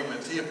 and I gave him a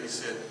tip.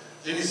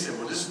 Then he said,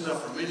 well, this is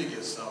enough for me to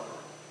get supper.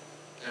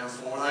 And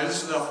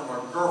this is enough for my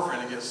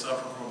girlfriend to get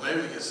supper, for my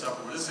baby to get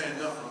supper, but this ain't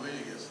enough for me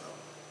to get supper.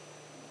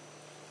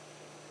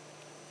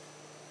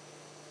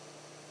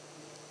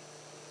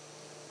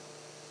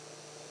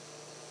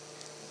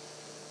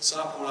 So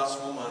I pulled out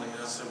some more money,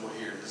 and I said, well,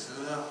 here, this is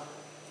enough.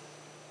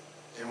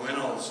 And went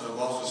on. So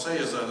what I was going to tell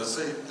you is that,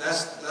 see,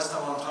 that's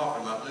not what I'm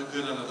talking about. Do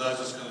good unto those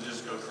that's going to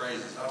just go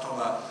crazy. I'm talking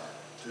about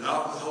do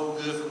not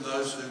withhold good from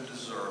those who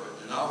deserve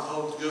it. Do not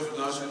withhold good from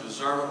those who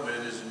deserve it when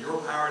it is in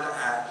your power to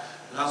act.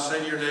 Do not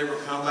say to your neighbor,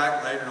 come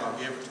back later and I'll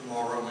give it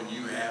tomorrow when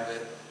you have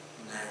it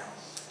now.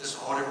 It's a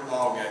whole different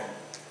ball game.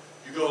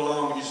 You go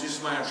along and you see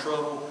somebody in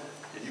trouble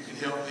and you can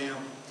help them,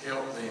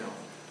 help them.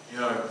 You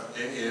know,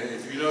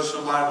 if you know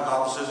somebody, the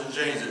Bible says in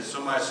James, if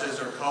somebody says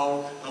they're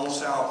cold, don't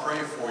say, I'll pray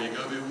for you.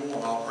 Go be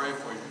warm, I'll pray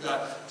for you. If you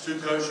got 2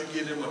 coats, you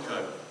give them a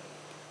coat.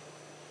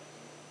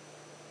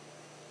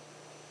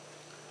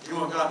 You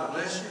want God to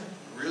bless you,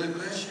 really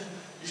bless you,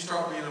 you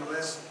start being a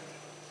blessing.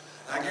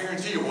 I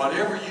guarantee you,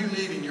 whatever you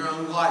need in your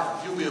own life,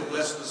 if you'll be a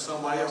blessing to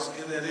somebody else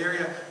in that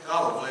area,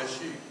 God will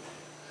bless you.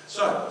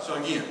 So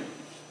again,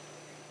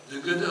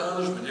 do good to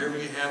others whenever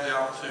you have the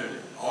opportunity.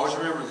 Always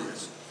remember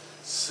this.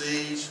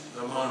 Seize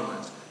the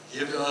moment.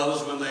 Give to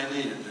others when they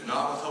need it. Do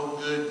not withhold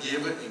good.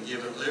 Give it, and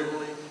give it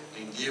liberally,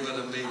 and give it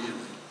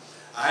immediately.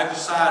 I have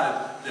decided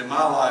that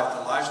my life,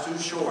 that life's too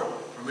short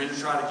for me to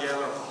try to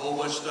gather up a whole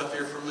bunch of stuff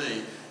here for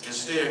me.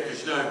 Instead,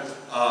 because you know,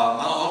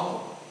 my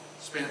uncle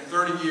spent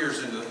 30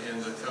 years in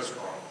the Coast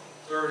Guard.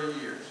 30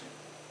 years.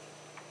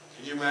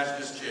 Can you imagine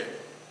his check?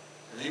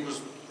 And he was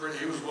one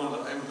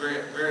of the, he was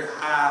very, very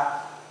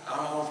high. I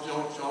don't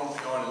know if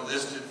y'all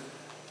enlisted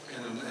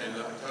in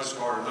the Coast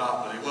Guard or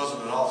not, but he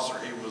wasn't an officer.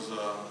 He was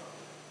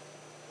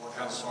what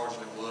kind of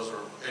sergeant it was, or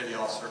petty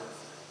officer.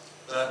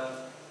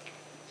 But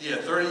he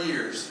had 30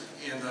 years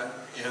in the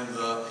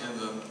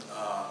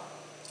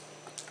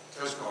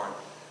Coast Guard,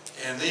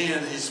 and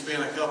then he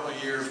spent a couple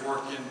of years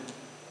working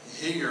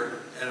here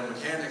at a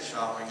mechanic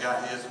shop and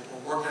got his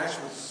working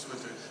actually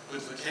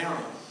with the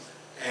county,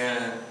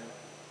 and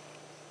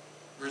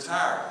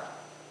retired.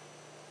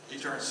 He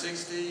turned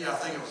 60, I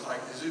think it was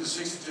either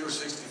 62 or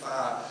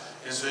 65,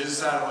 and so he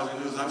decided what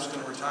he was going to do is I'm just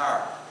going to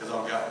retire because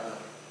I've got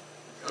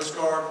the Coast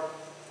Guard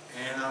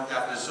and I've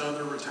got this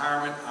other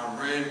retirement. I'm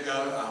ready to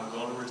go. I'm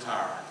going to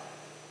retire.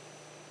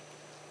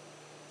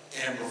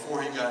 And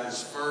before he got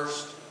his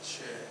first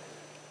check,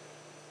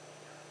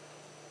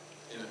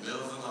 in the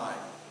middle of the night,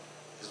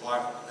 his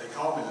wife, they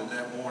called me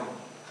that morning,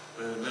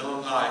 but in the middle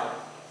of the night,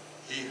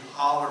 he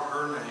hollered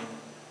her name,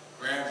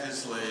 grabbed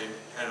his leg,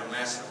 had a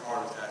massive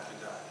heart attack,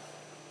 and died.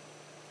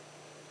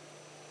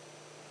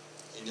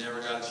 He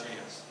never got a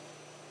chance.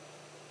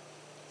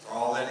 For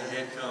all that he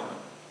had coming,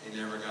 he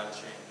never got a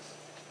chance.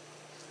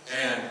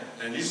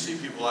 And you see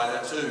people like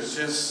that too.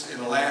 Since in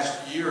the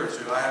last year or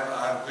two,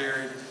 I've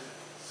buried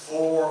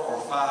 4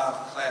 or 5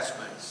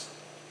 classmates.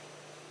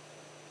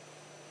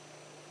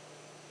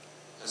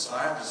 And so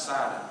I have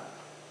decided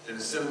that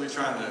instead of me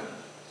trying to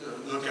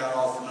look out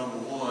all for number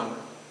 1,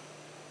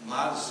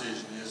 my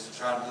decision is to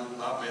try to do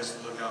my best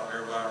to look out for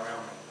everybody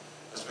around me,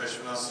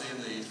 especially when I see a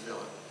need, fill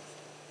it.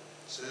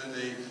 See the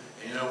need,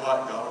 and you know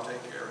what? God will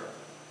take care of it.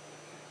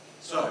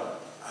 So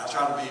I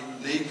try to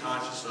be need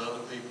conscious of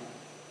other people.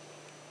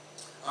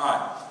 All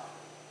right,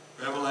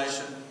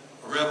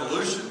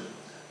 Revolution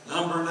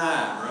number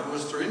 9.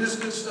 Revelation 3. This is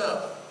good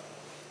stuff.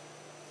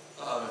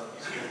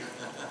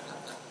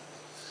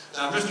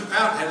 Now, Mr.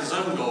 Fountain had his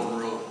own golden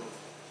rule.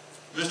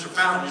 Mr.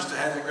 Fountain used to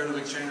have that great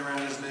big chain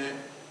around his neck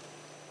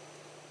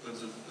with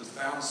the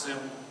fountain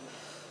symbol.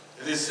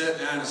 And he'd sit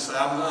down and say,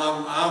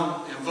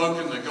 I'm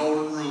invoking the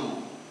golden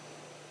rule.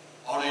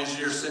 All the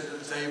engineers sitting at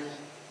the table.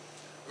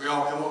 We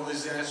all come up with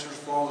these answers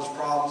for all those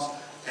problems,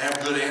 have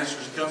good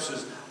answers. He comes and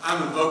says,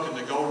 I'm invoking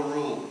the golden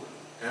rule.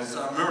 And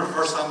so I remember the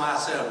first time I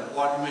said,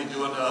 what do you mean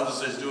doing to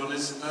others as doing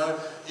this? And no,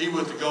 he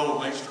with the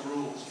gold makes the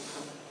rules.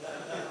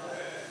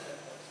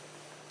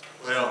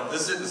 Well,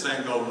 this isn't the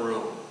same golden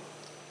rule.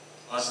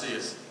 Watch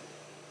this.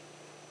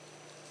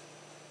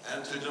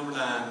 Attitude number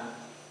 9.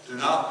 Do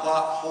not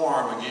plot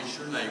harm against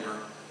your neighbor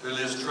who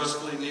lives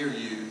trustfully near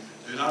you.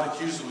 Do not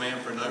accuse a man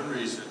for no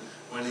reason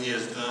when he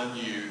has done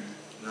you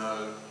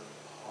no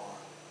harm.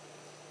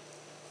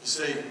 You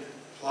see,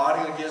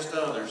 plotting against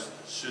others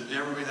should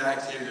never be the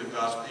activity of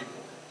God's people.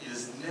 It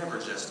is never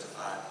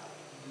justified.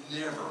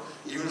 Never.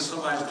 Even if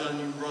somebody's done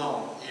you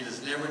wrong, it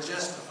is never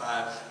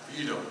justified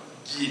for you to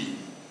get him.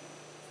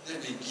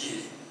 Let me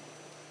get him.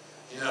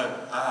 You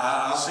know,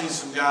 I've seen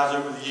some guys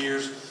over the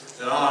years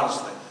that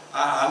honestly,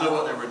 I know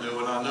what they were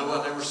doing. I know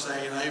what they were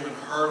saying. I even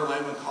heard them. I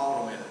even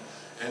called them in it.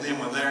 And then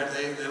when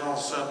then all of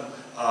a sudden,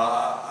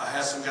 I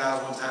had some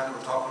guys one time that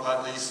were talking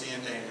about DC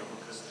and Daniel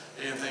because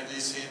they didn't think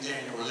DC and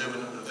Daniel were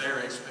living up to their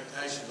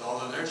expectations,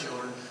 although their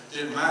children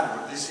didn't matter.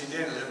 But DC and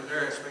Daniel lived up to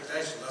their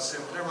expectations. I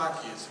said, well, they're my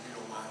kids, if you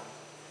don't mind.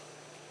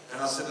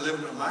 And I said,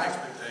 living up to my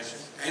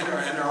expectations, and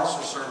they're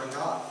also serving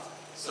God.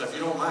 So if you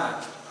don't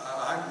mind,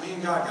 me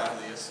and God got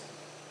this.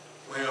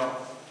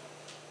 Well,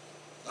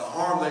 the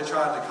harm they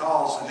tried to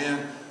cause, and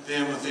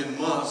then within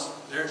months,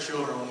 their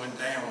children went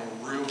down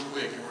real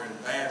quick and were in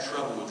bad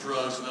trouble with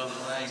drugs and other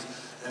things,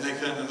 and they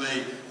come to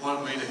me,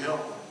 wanted me to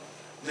help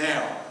them.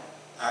 Now,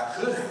 I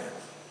could have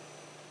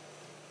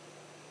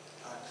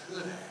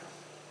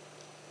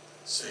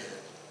said,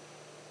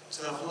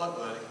 tough luck,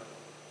 buddy.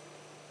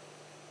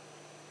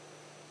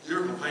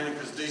 You're complaining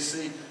because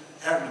DC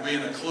happened to be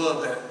in a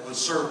club that would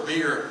serve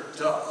beer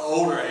to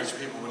older age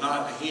people, but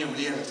not to him. And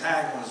he had a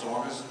tag on his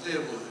arm. This is the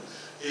deal with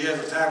it. He has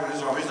a tag on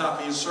his arm. He's not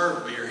being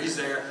served beer. He's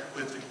there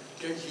with the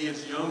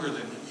kids younger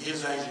than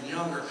his age and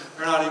younger.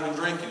 They're not even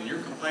drinking.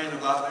 You're complaining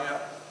about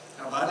that.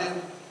 Now, if I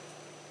didn't,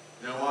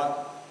 you know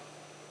what?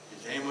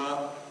 He came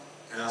up,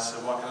 and I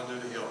said, what can I do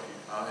to help you?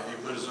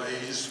 And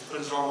he just put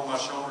his arm on my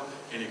shoulder,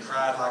 and he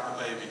cried like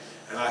a baby.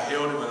 And I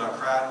held him, and I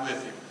cried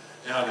with him.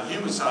 Now, the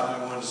human side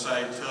of me wanted to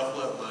say, tough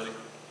luck, buddy.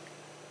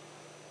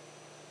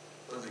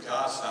 But the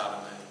God side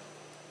of me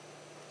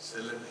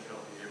said, let me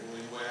help you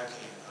every way I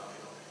can. I'll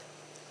help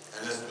you.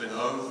 And it's been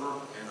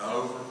over and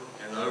over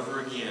and over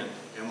again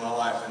in my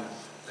life.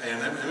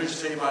 And let me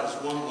just tell you about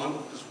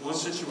this one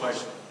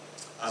situation.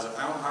 I was at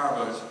Fountain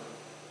Power Boats,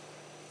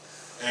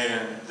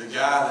 and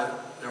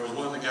there was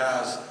one of the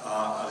guys,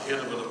 head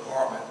of a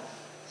department.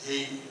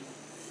 He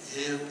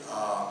did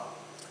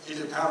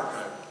powder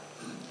coat.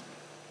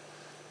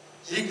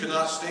 He could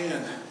not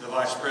stand the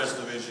vice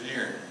president of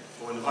engineering.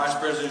 When the vice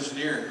president of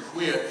engineering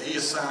quit, he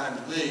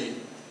assigned me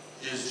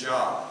his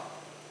job.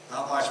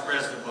 Not vice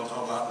president, but I'm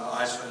talking about the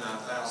ISO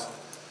 9000.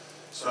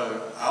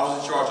 So I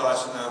was in charge of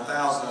ISO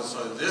 9000, and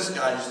so this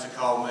guy used to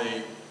call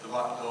me the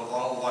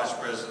vice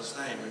president's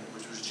name,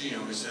 which was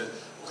Jim. He said,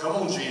 well, come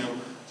on, Jim.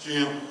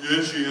 Jim,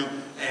 yeah,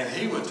 Jim. And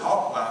he would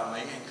talk about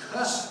me and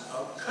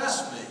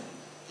cuss me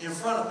in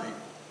front of people.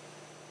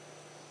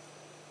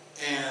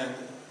 And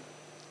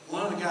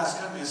one of the guys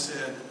come to me and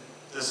said,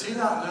 does he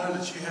not know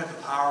that you have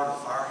the power to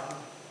fire him?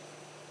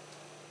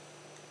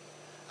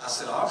 I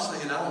said, obviously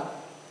he don't.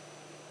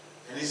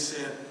 And he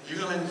said, you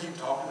going to let him keep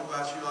talking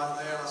about you like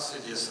that? I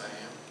said, yes, I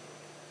am.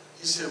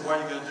 He said, why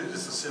are you going to do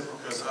this? I said,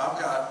 because I've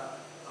got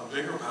a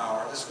bigger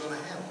power that's going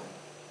to handle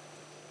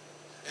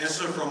it. And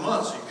so for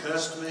months he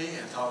cussed me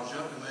and talked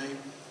junk to me.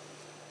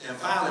 And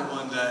finally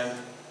one day,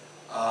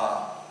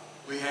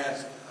 we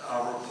had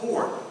a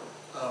report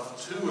of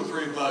 2 or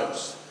 3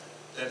 boats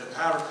that the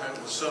powder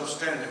coat was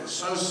substandard. It was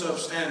so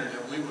substandard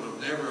that we would have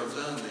never have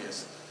done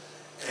this.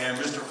 And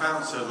Mr.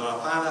 Fountain said, when I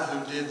find out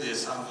who did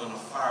this, I'm going to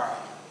fire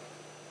him.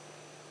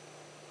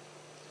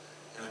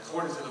 And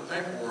according to the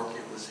paperwork,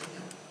 it was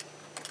him.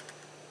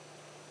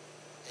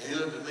 And he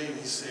looked at me and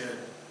he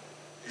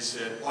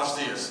said, watch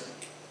this,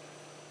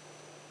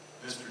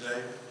 Mr.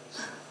 David.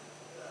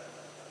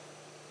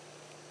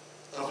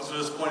 Up until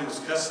this point, he was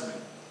cussing me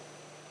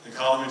and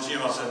calling me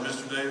Jim. I said,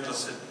 Mr. David. I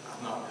said,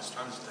 I'm not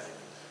Mr. I'm just David.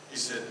 He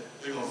said,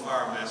 they're going to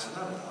fire me. I said,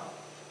 no, they're not.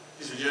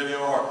 He said, yeah, they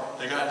are.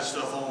 They got this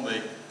stuff on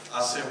me.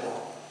 I said,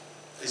 well,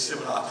 he said,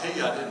 but I'll tell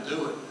you I didn't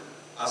do it.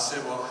 I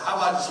said, well, how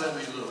about just let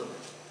me look?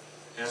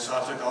 And so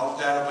I took all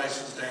the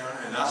databases down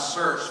and I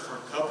searched for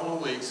a couple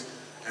of weeks,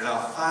 and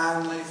I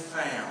finally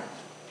found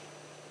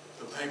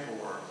the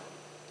paperwork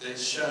that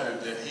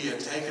showed that he had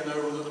taken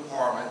over the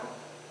department,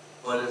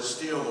 but it's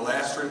still the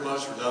last 3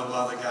 boats were done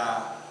by the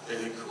guy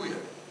that had quit.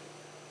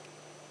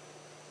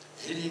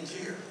 He didn't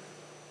care.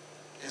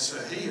 And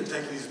so he had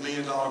taken these $1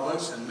 million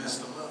boats and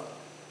messed them up.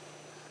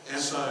 And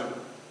so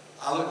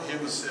I looked at him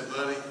and said,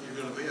 buddy, you're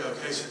going to be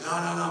okay. He said, no,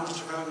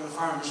 Mr. Fountain, I'm going to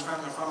fire him. Mr.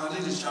 Fountain, I'm going to fire him. I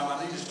need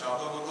this job,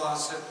 blah, blah, blah. I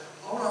said,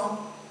 hold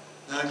on.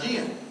 Now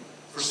again,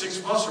 for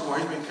 6 months or more,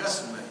 he's been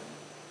cussing me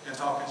and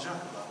talking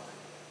junk about me.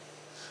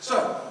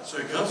 So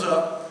he comes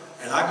up,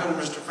 and I go to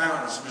Mr.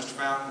 Fountain. I said, Mr.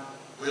 Fountain,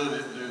 Willie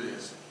didn't do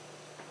this.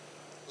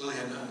 Willie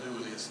had nothing to do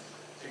with this.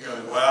 He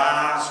goes, well,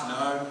 I said,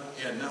 no,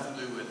 he had nothing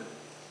to do with it.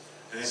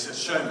 And he said,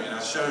 show me. And I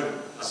showed him.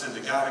 I said,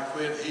 the guy that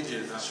quit, he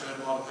did it. And I showed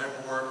him all the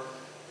paperwork.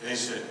 And he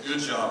said, good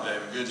job,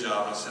 David, good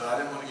job. I said, I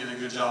didn't want to get a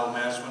good job,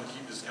 man. I just want to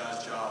keep this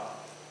guy's job.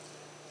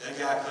 That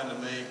guy come to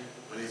me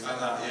when he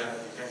found out he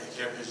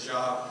kept his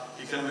job.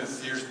 He came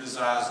with tears in his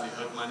eyes and he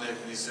hugged my neck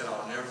and he said,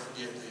 I'll never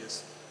forget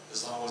this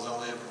as long as I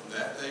live. From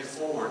that day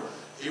forward,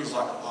 he was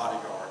like a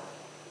bodyguard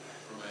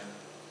for me.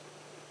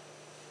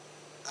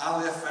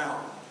 I left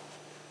Fountain,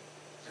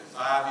 and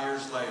 5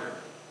 years later,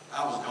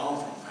 I was gone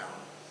from Fountain.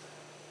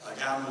 A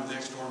guy moved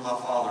next door to my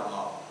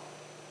father-in-law.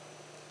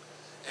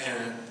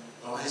 And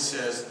well, he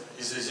says,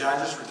 yeah, I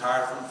just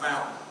retired from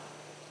Fountain.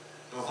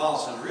 And my father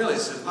said, really? He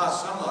said, my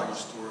son-in-law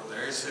used to work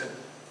there. He said,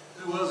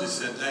 who was he? He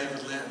said,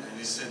 David Linton. And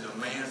he said, the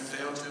man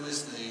fell to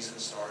his knees and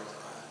started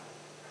crying.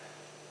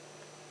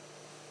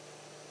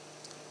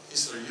 He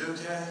said, are you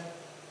okay?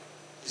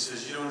 He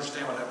says, you don't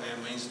understand what that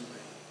man means to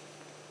me.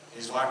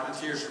 He's wiping the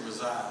tears from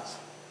his eyes.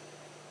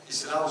 He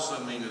said, I was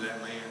so mean to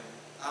that man.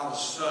 I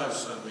was so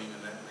mean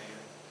to that man.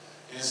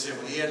 And he said,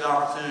 when he had the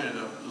opportunity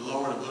to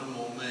lower the boom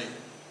on me,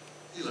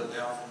 he looked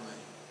out for me.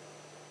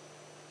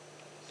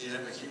 He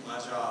let me keep my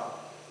job.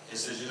 He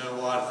says, you know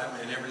what, if that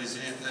man ever needs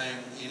anything,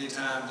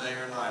 anytime, day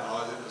or night,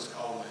 all he did was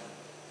call me,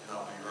 and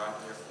I'll be right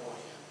there for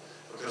him.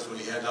 Because when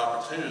he had the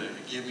opportunity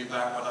to give me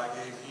back what I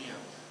gave him,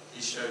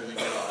 he showed me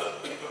God.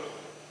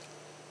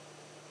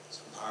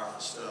 Some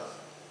powerful stuff.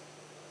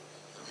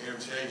 I'm here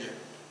to tell you,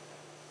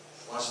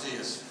 watch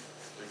this,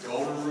 the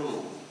golden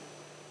rule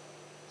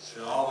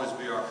should always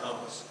be our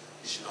compass.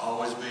 It should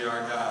always be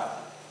our guide.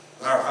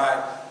 Matter of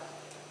fact,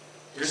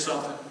 here's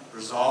something.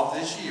 Resolve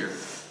this year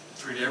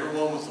to treat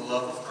everyone with the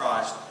love of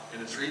Christ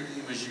and to treat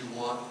them as you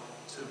want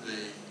to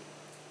be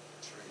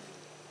treated.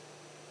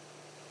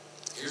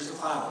 Here's the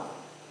final one.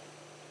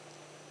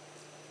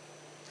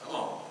 Come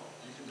on,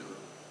 you can do it.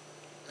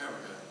 There we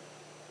go.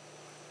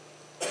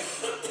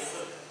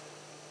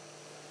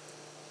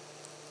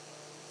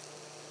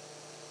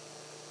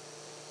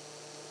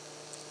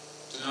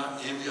 Do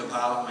not envy a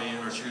violent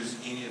man or choose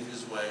any of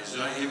his ways. Do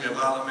not envy a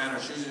violent man or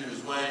choose any of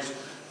his ways.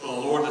 For the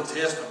Lord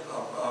detests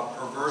a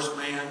perverse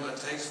man, but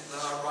takes the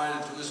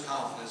upright into his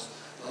confidence.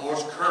 The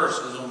Lord's curse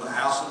is on the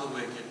house of the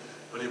wicked,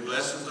 but he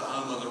blesses the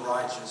home of the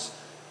righteous.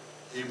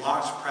 He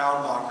mocks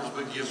proud mockers,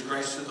 but gives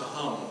grace to the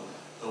humble.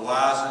 The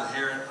wise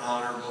inherit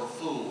honor, but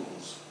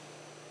fools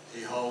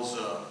he holds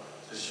up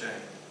to shame.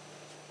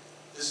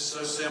 This is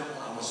so simple.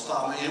 I'm going to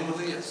stop. I'm going to end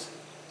with this.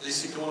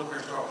 DC, come on up here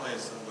and start playing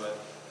something, but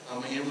I'm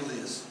going to end with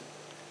this.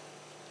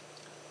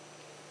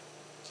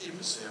 Keep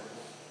it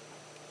simple.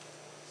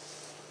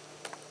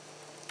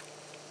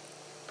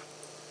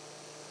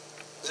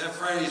 That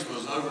phrase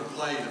was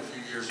overplayed a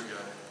few years ago.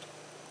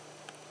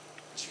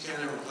 But you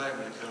can't overplay it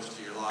when it comes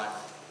to your life.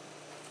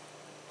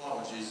 What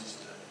would Jesus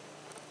do?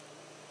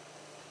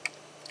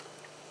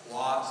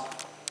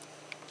 What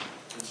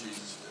would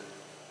Jesus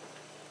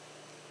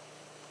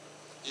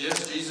do?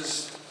 Yes,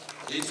 Jesus,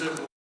 he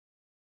took